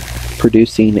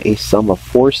producing a sum of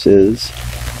forces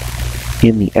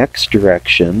in the x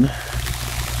direction,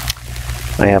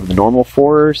 I have the normal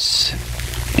force,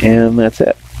 and that's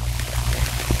it.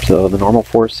 So the normal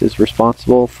force is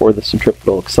responsible for the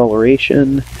centripetal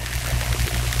acceleration,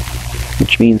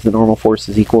 which means the normal force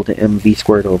is equal to mv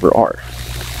squared over r.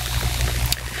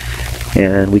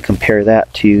 And we compare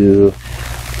that to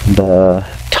the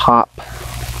top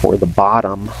or the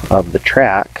bottom of the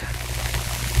track.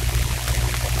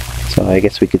 So I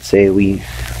guess we could say we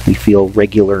feel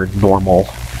regular normal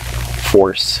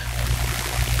force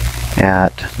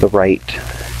at the right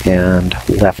and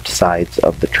left sides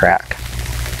of the track.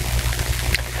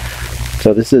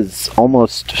 So this is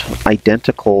almost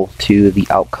identical to the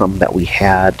outcome that we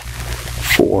had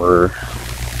for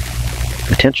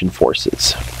the tension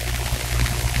forces.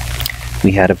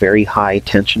 We had a very high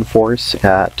tension force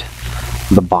at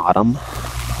the bottom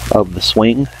of the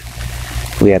swing.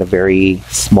 We had a very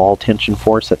small tension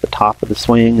force at the top of the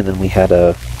swing, and then we had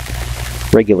a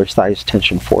regular sized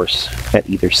tension force at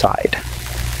either side.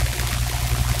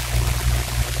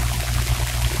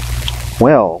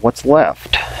 Well, what's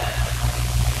left?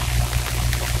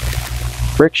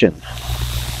 Friction.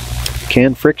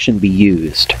 Can friction be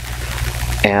used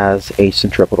as a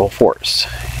centripetal force?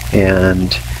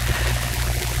 And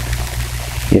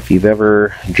if you've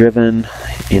ever driven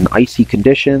in icy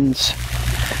conditions,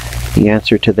 the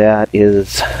answer to that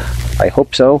is, I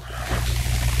hope so.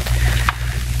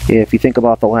 If you think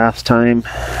about the last time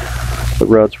the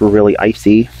roads were really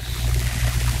icy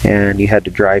and you had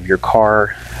to drive your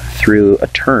car through a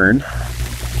turn,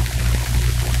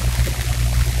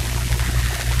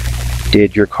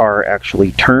 did your car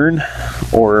actually turn,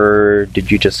 or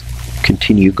did you just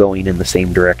continue going in the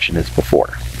same direction as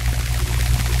before?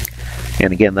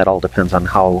 And again, that all depends on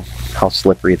how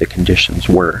slippery the conditions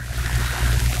were.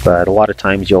 But a lot of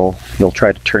times you'll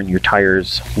try to turn your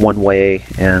tires one way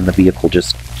and the vehicle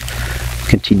just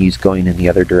continues going in the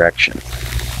other direction.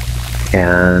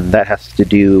 And that has to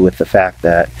do with the fact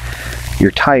that your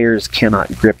tires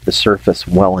cannot grip the surface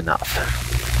well enough.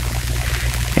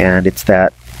 And it's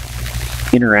that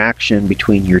interaction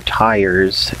between your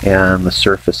tires and the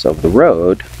surface of the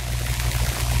road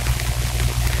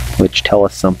which tell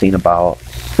us something about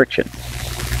friction.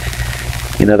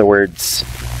 In other words,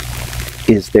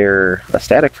 is there a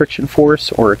static friction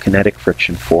force or a kinetic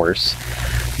friction force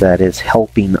that is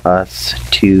helping us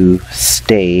to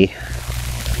stay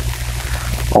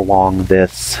along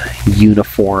this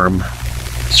uniform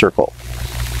circle?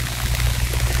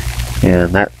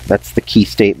 And that's the key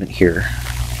statement here.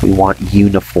 We want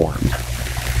uniform.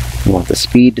 We want the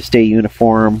speed to stay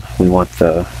uniform. We want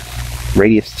the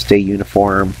radius to stay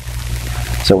uniform.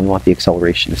 So we want the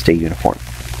acceleration to stay uniform.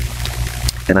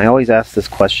 And I always ask this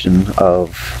question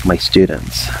of my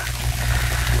students.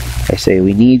 I say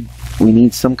we need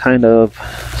some kind of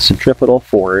centripetal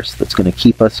force that's going to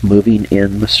keep us moving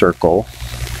in the circle.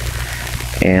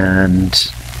 And,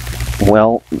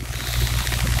 well,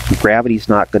 gravity's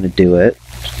not going to do it.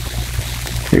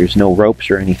 There's no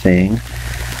ropes or anything.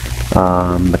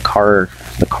 The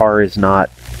car is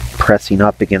not pressing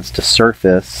up against a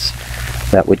surface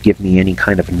that would give me any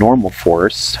kind of normal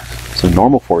force. So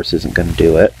normal force isn't going to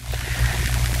do it.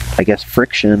 I guess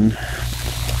friction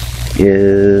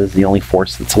is the only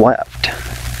force that's left.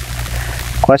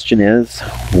 Question is,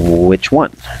 which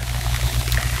one?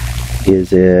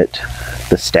 Is it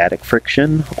the static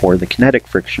friction or the kinetic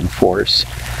friction force,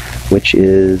 which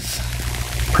is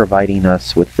providing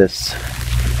us with this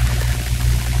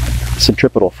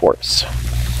centripetal force?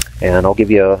 And I'll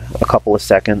give you a couple of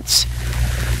seconds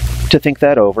to think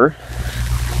that over.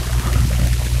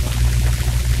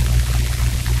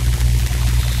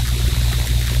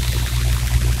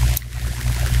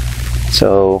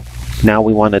 So now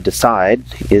we want to decide,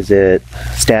 is it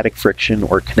static friction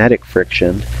or kinetic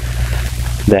friction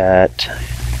that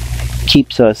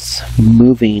keeps us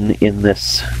moving in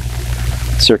this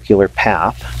circular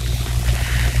path?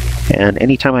 And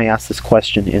anytime I ask this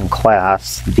question in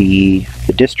class, the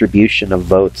distribution of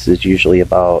votes is usually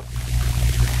about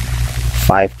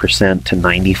 5% to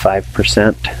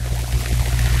 95%.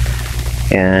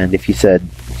 And if you said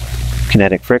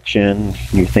kinetic friction,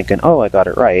 you're thinking, oh, I got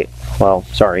it right. Well,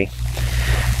 sorry.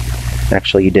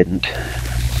 Actually, you didn't.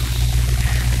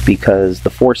 Because the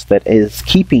force that is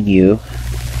keeping you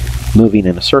moving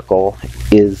in a circle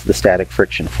is the static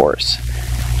friction force.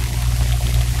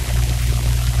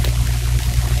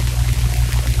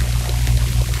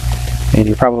 And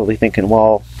you're probably thinking,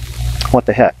 well, what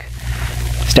the heck?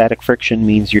 Static friction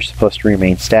means you're supposed to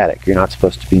remain static. You're not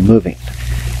supposed to be moving.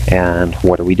 And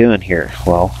what are we doing here?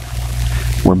 Well,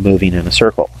 we're moving in a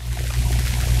circle.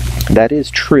 That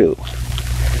is true,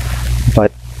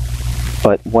 but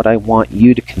what I want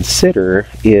you to consider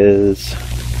is,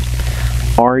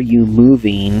 are you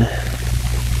moving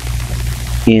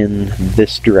in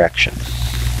this direction?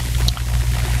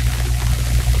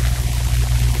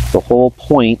 The whole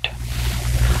point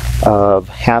of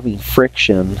having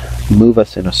friction move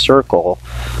us in a circle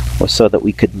was so that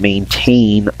we could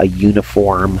maintain a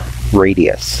uniform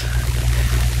radius.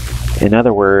 In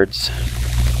other words,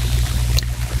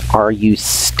 are you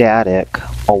static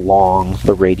along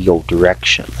the radial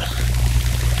direction?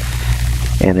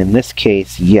 And in this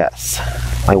case, yes.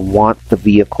 I want the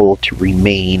vehicle to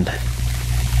remain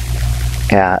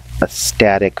at a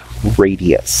static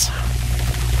radius.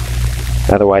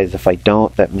 Otherwise, if I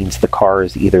don't, that means the car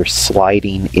is either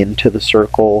sliding into the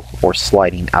circle or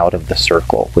sliding out of the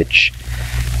circle, which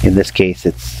in this case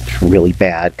it's really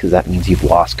bad because that means you've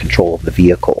lost control of the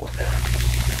vehicle.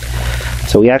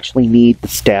 So we actually need the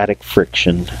static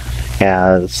friction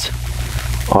as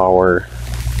our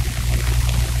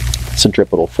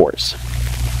centripetal force.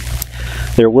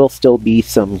 There will still be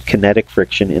some kinetic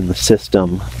friction in the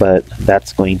system, but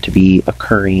that's going to be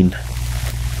occurring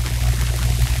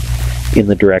in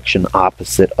the direction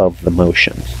opposite of the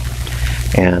motion.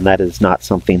 And that is not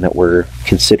something that we're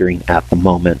considering at the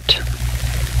moment.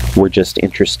 We're just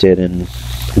interested in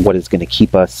what is going to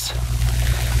keep us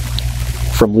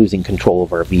from losing control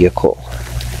of our vehicle.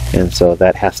 And so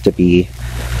that has to be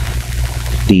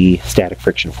the static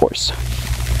friction force.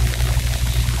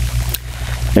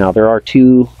 Now, there are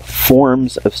two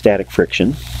forms of static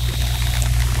friction.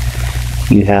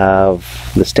 You have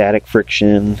the static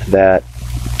friction that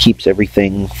keeps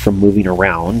everything from moving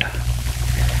around,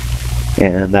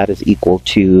 and that is equal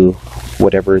to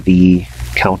whatever the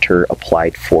counter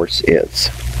applied force is,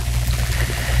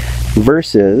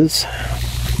 versus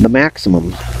the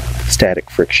maximum static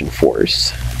friction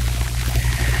force,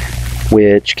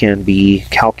 which can be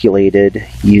calculated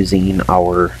using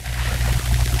our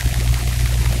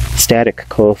static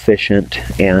coefficient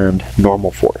and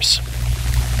normal force.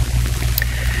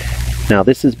 Now,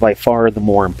 this is by far the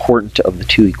more important of the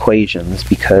two equations,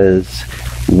 because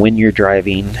when you're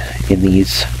driving in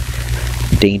these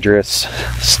dangerous,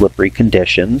 slippery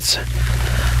conditions,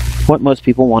 what most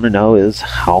people want to know is,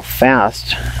 how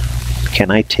fast can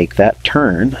I take that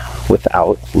turn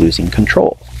without losing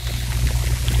control?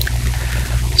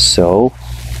 So,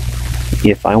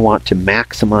 if I want to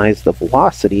maximize the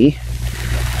velocity,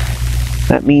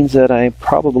 that means that I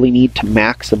probably need to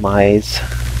maximize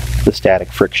the static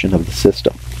friction of the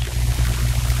system.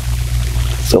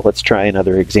 So let's try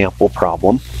another example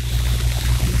problem.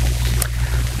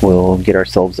 We'll get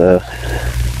ourselves a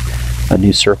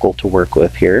new circle to work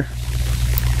with here.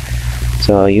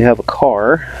 So you have a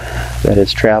car that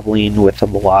is traveling with a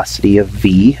velocity of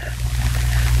v,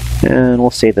 and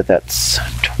we'll say that that's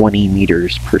 20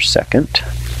 meters per second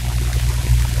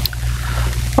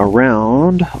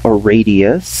around a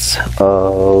radius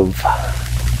of,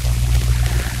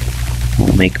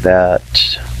 we'll make that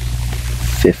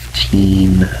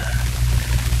 15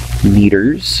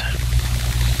 meters.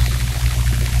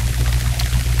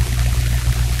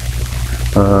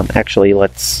 Actually,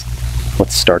 let's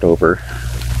start over.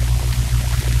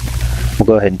 We'll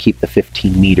go ahead and keep the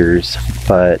 15 meters,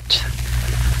 but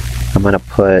I'm going to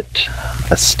put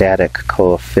a static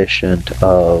coefficient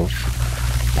of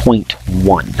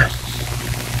 0.1.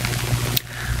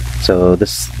 So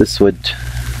this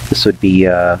would be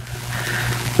a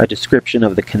description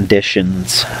of the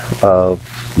conditions of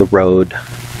the road.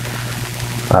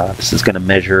 This is going to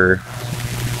measure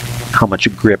how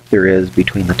much grip there is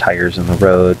between the tires and the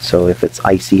road. So if it's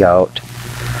icy out,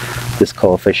 this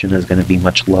coefficient is going to be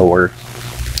much lower.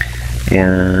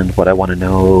 And what I want to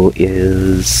know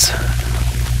is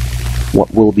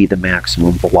what will be the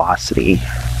maximum velocity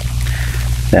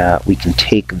that we can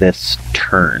take this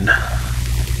turn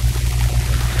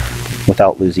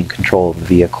without losing control of the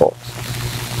vehicle.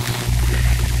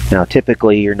 Now,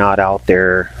 typically you're not out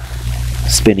there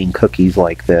spinning cookies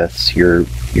like this. You're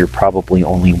probably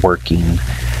only working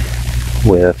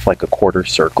with like a quarter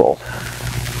circle,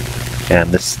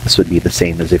 and this would be the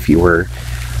same as if you were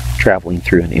traveling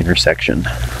through an intersection,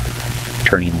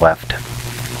 turning left.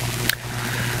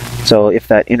 So if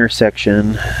that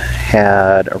intersection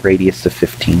had a radius of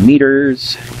 15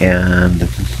 meters, and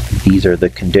these are the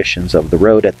conditions of the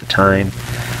road at the time,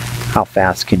 how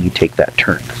fast can you take that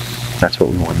turn? That's what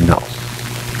we want to know.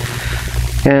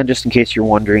 And just in case you're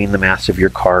wondering, the mass of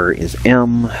your car is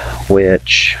m,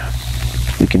 which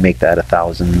we can make that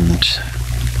 1,000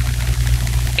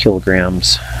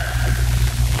 kilograms.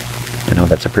 I know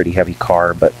that's a pretty heavy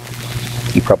car, but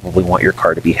you probably want your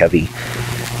car to be heavy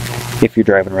if you're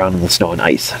driving around in the snow and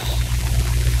ice.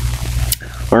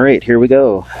 Alright, here we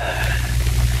go.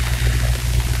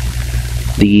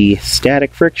 The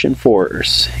static friction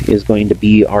force is going to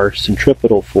be our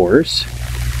centripetal force,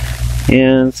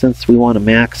 and since we want to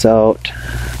max out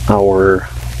our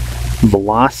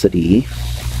velocity,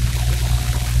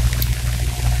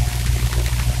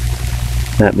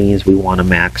 that means we want to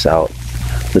max out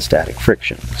the static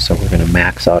friction. So we're going to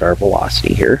max out our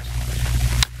velocity here.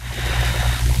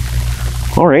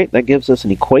 Alright, that gives us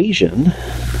an equation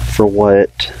for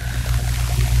what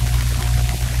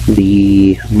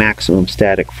the maximum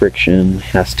static friction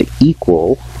has to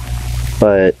equal,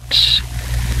 but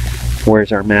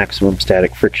where's our maximum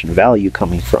static friction value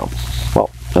coming from? Well,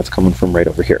 that's coming from right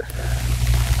over here.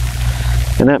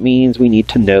 And that means we need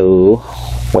to know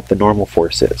what the normal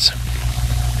force is.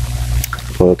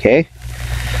 Okay,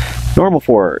 normal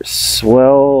force.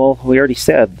 Well, we already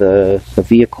said the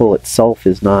vehicle itself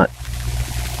is not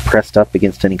pressed up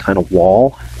against any kind of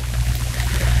wall.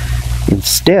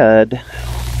 Instead,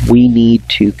 we need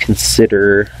to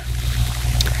consider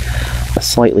a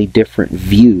slightly different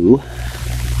view.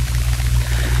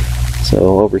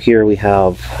 So over here we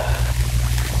have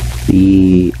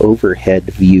the overhead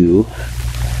view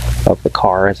of the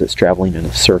car as it's traveling in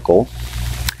a circle.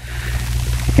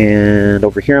 And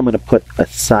over here I'm going to put a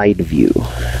side view.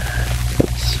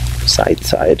 Oops, side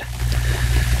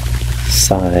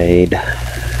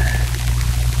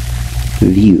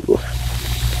view.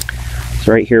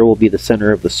 So right here will be the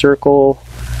center of the circle.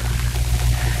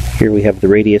 Here we have the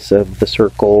radius of the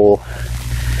circle.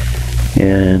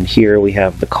 And here we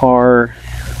have the car.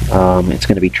 It's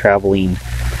going to be traveling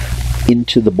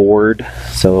into the board.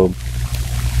 So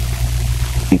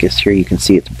I guess here you can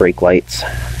see its brake lights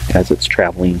as it's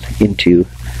traveling into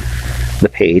the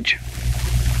page.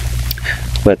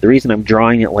 But the reason I'm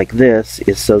drawing it like this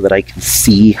is so that I can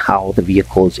see how the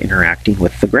vehicle is interacting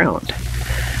with the ground.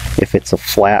 If it's a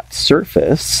flat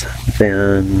surface,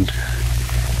 then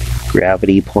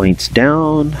gravity points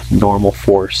down, normal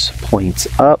force points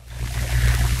up,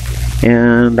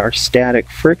 and our static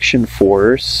friction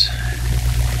force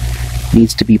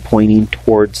needs to be pointing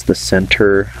towards the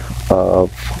center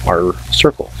of our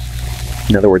circle.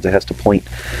 In other words, it has to point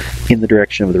in the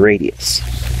direction of the radius.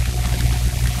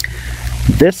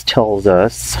 This tells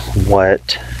us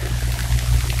what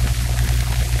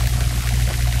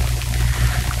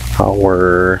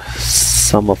our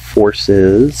sum of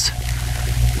forces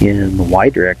in the y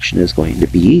direction is going to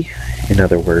be. In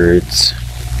other words,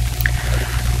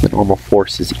 the normal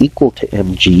force is equal to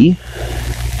mg.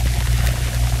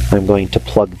 I'm going to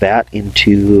plug that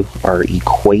into our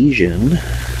equation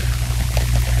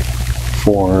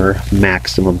for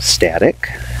maximum static,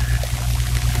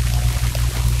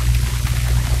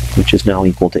 which is now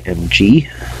equal to mg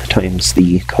times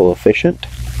the coefficient,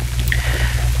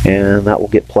 and that will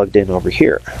get plugged in over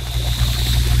here.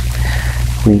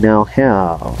 We now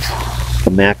have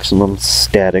the maximum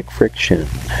static friction,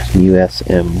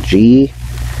 μsmg,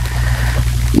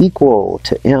 equal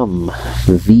to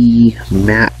mv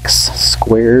max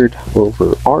squared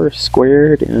over r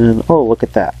squared, and oh, look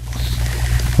at that.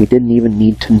 We didn't even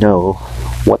need to know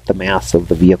what the mass of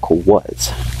the vehicle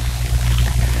was.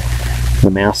 The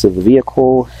mass of the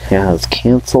vehicle has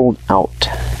canceled out.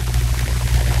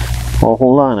 Well,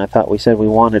 hold on, I thought we said we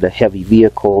wanted a heavy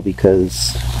vehicle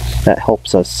because that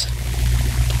helps us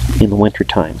in the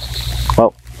wintertime.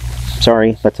 Well,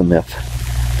 sorry, that's a myth.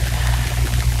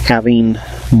 Having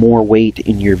more weight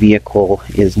in your vehicle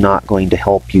is not going to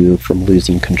help you from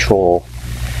losing control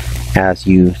as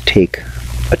you take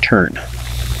a turn.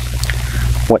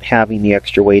 What having the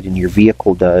extra weight in your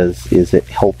vehicle does is it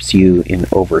helps you in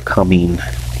overcoming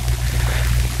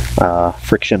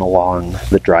friction along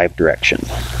the drive direction.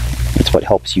 It's what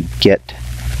helps you get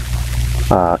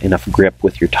enough grip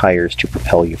with your tires to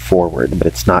propel you forward, but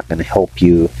it's not going to help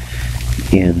you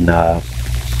in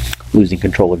losing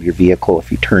control of your vehicle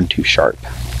if you turn too sharp.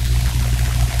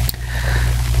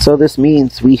 So this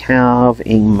means we have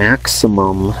a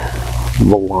maximum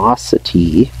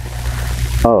velocity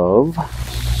of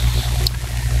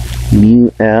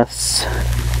μs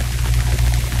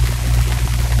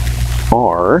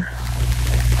r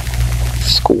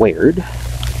squared.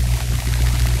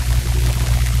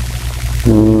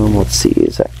 Let's see,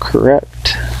 is that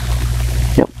correct?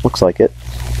 Yep, looks like it.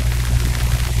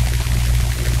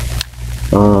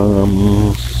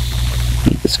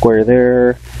 Need the square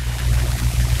there.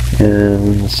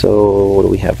 And so what do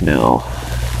we have now?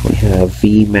 We have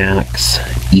V max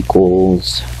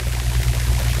equals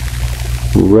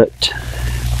root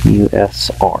mu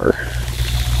s r.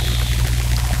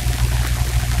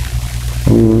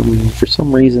 For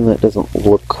some reason that doesn't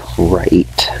look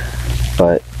right,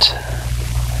 but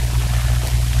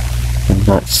I'm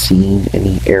not seeing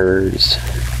any errors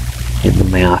in the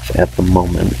math at the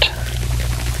moment.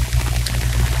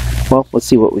 Well, let's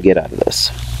see what we get out of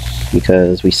this,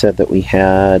 because we said that we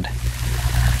had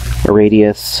a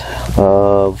radius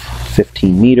of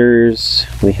 15 meters,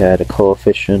 we had a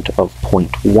coefficient of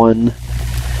 0.1,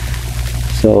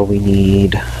 so we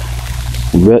need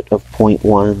root of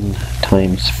 0.1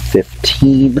 times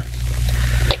 15.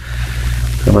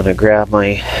 I'm going to grab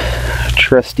my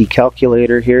trusty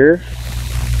calculator here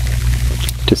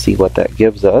to see what that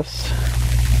gives us.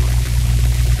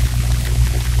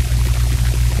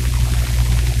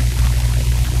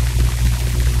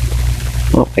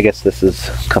 Well, I guess this is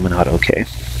coming out okay.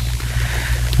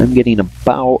 I'm getting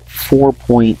about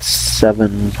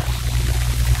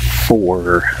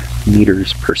 4.74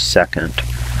 meters per second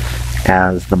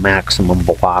as the maximum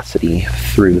velocity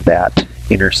through that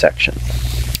intersection.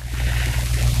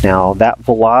 Now, that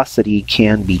velocity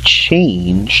can be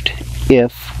changed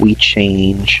if we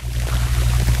change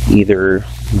either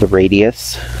the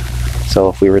radius. So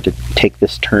if we were to take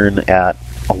this turn at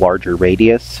a larger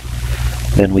radius,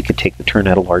 then we could take the turn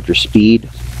at a larger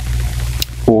speed,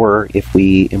 or if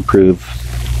we improve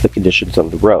the conditions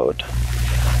of the road.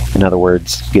 In other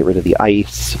words, get rid of the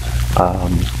ice,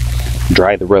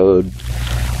 dry the road,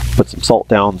 put some salt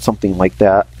down, something like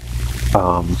that,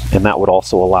 and that would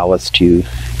also allow us to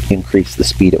increase the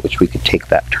speed at which we could take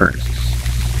that turn.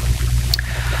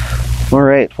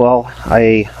 Alright, well,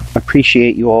 I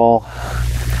appreciate you all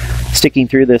sticking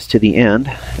through this to the end,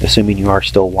 assuming you are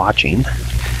still watching.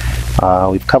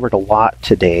 We've covered a lot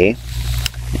today.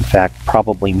 In fact,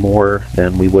 probably more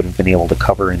than we would have been able to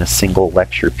cover in a single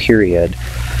lecture period.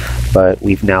 But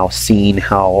we've now seen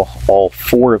how all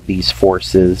four of these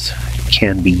forces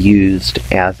can be used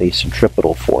as a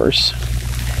centripetal force.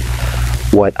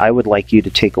 What I would like you to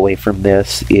take away from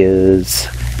this is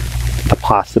the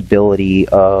possibility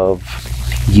of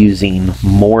using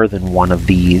more than one of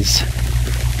these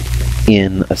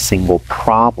in a single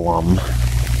problem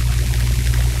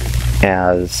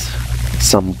as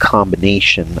some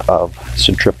combination of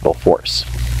centripetal force.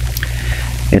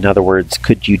 In other words,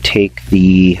 could you take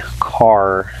the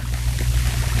car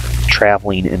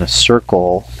traveling in a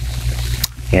circle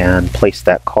and place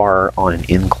that car on an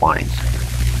incline?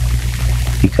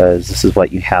 Because this is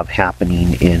what you have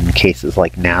happening in cases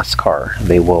like NASCAR.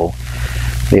 They will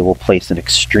place an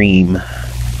extreme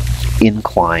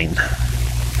incline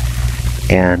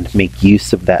and make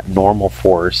use of that normal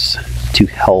force to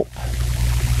help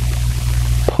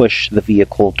push the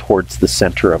vehicle towards the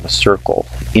center of a circle,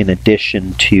 in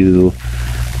addition to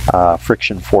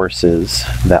friction forces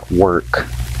that work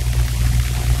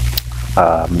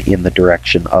in the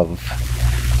direction of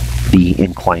the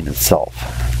incline itself.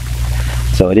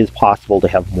 So it is possible to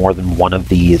have more than one of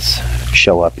these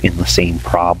show up in the same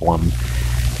problem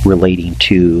relating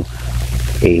to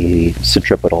a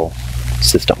centripetal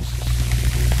system.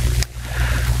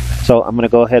 So I'm going to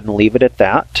go ahead and leave it at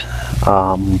that.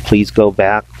 Please go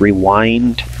back,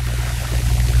 rewind,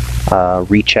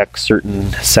 recheck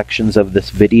certain sections of this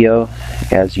video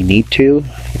as you need to,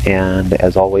 and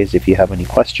as always, if you have any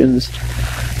questions,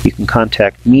 you can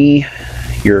contact me,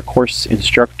 your course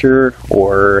instructor,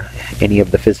 or any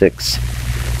of the physics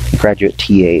graduate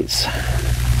TAs.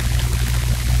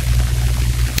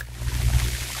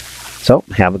 So,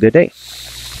 have a good day.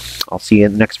 I'll see you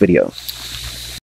in the next video.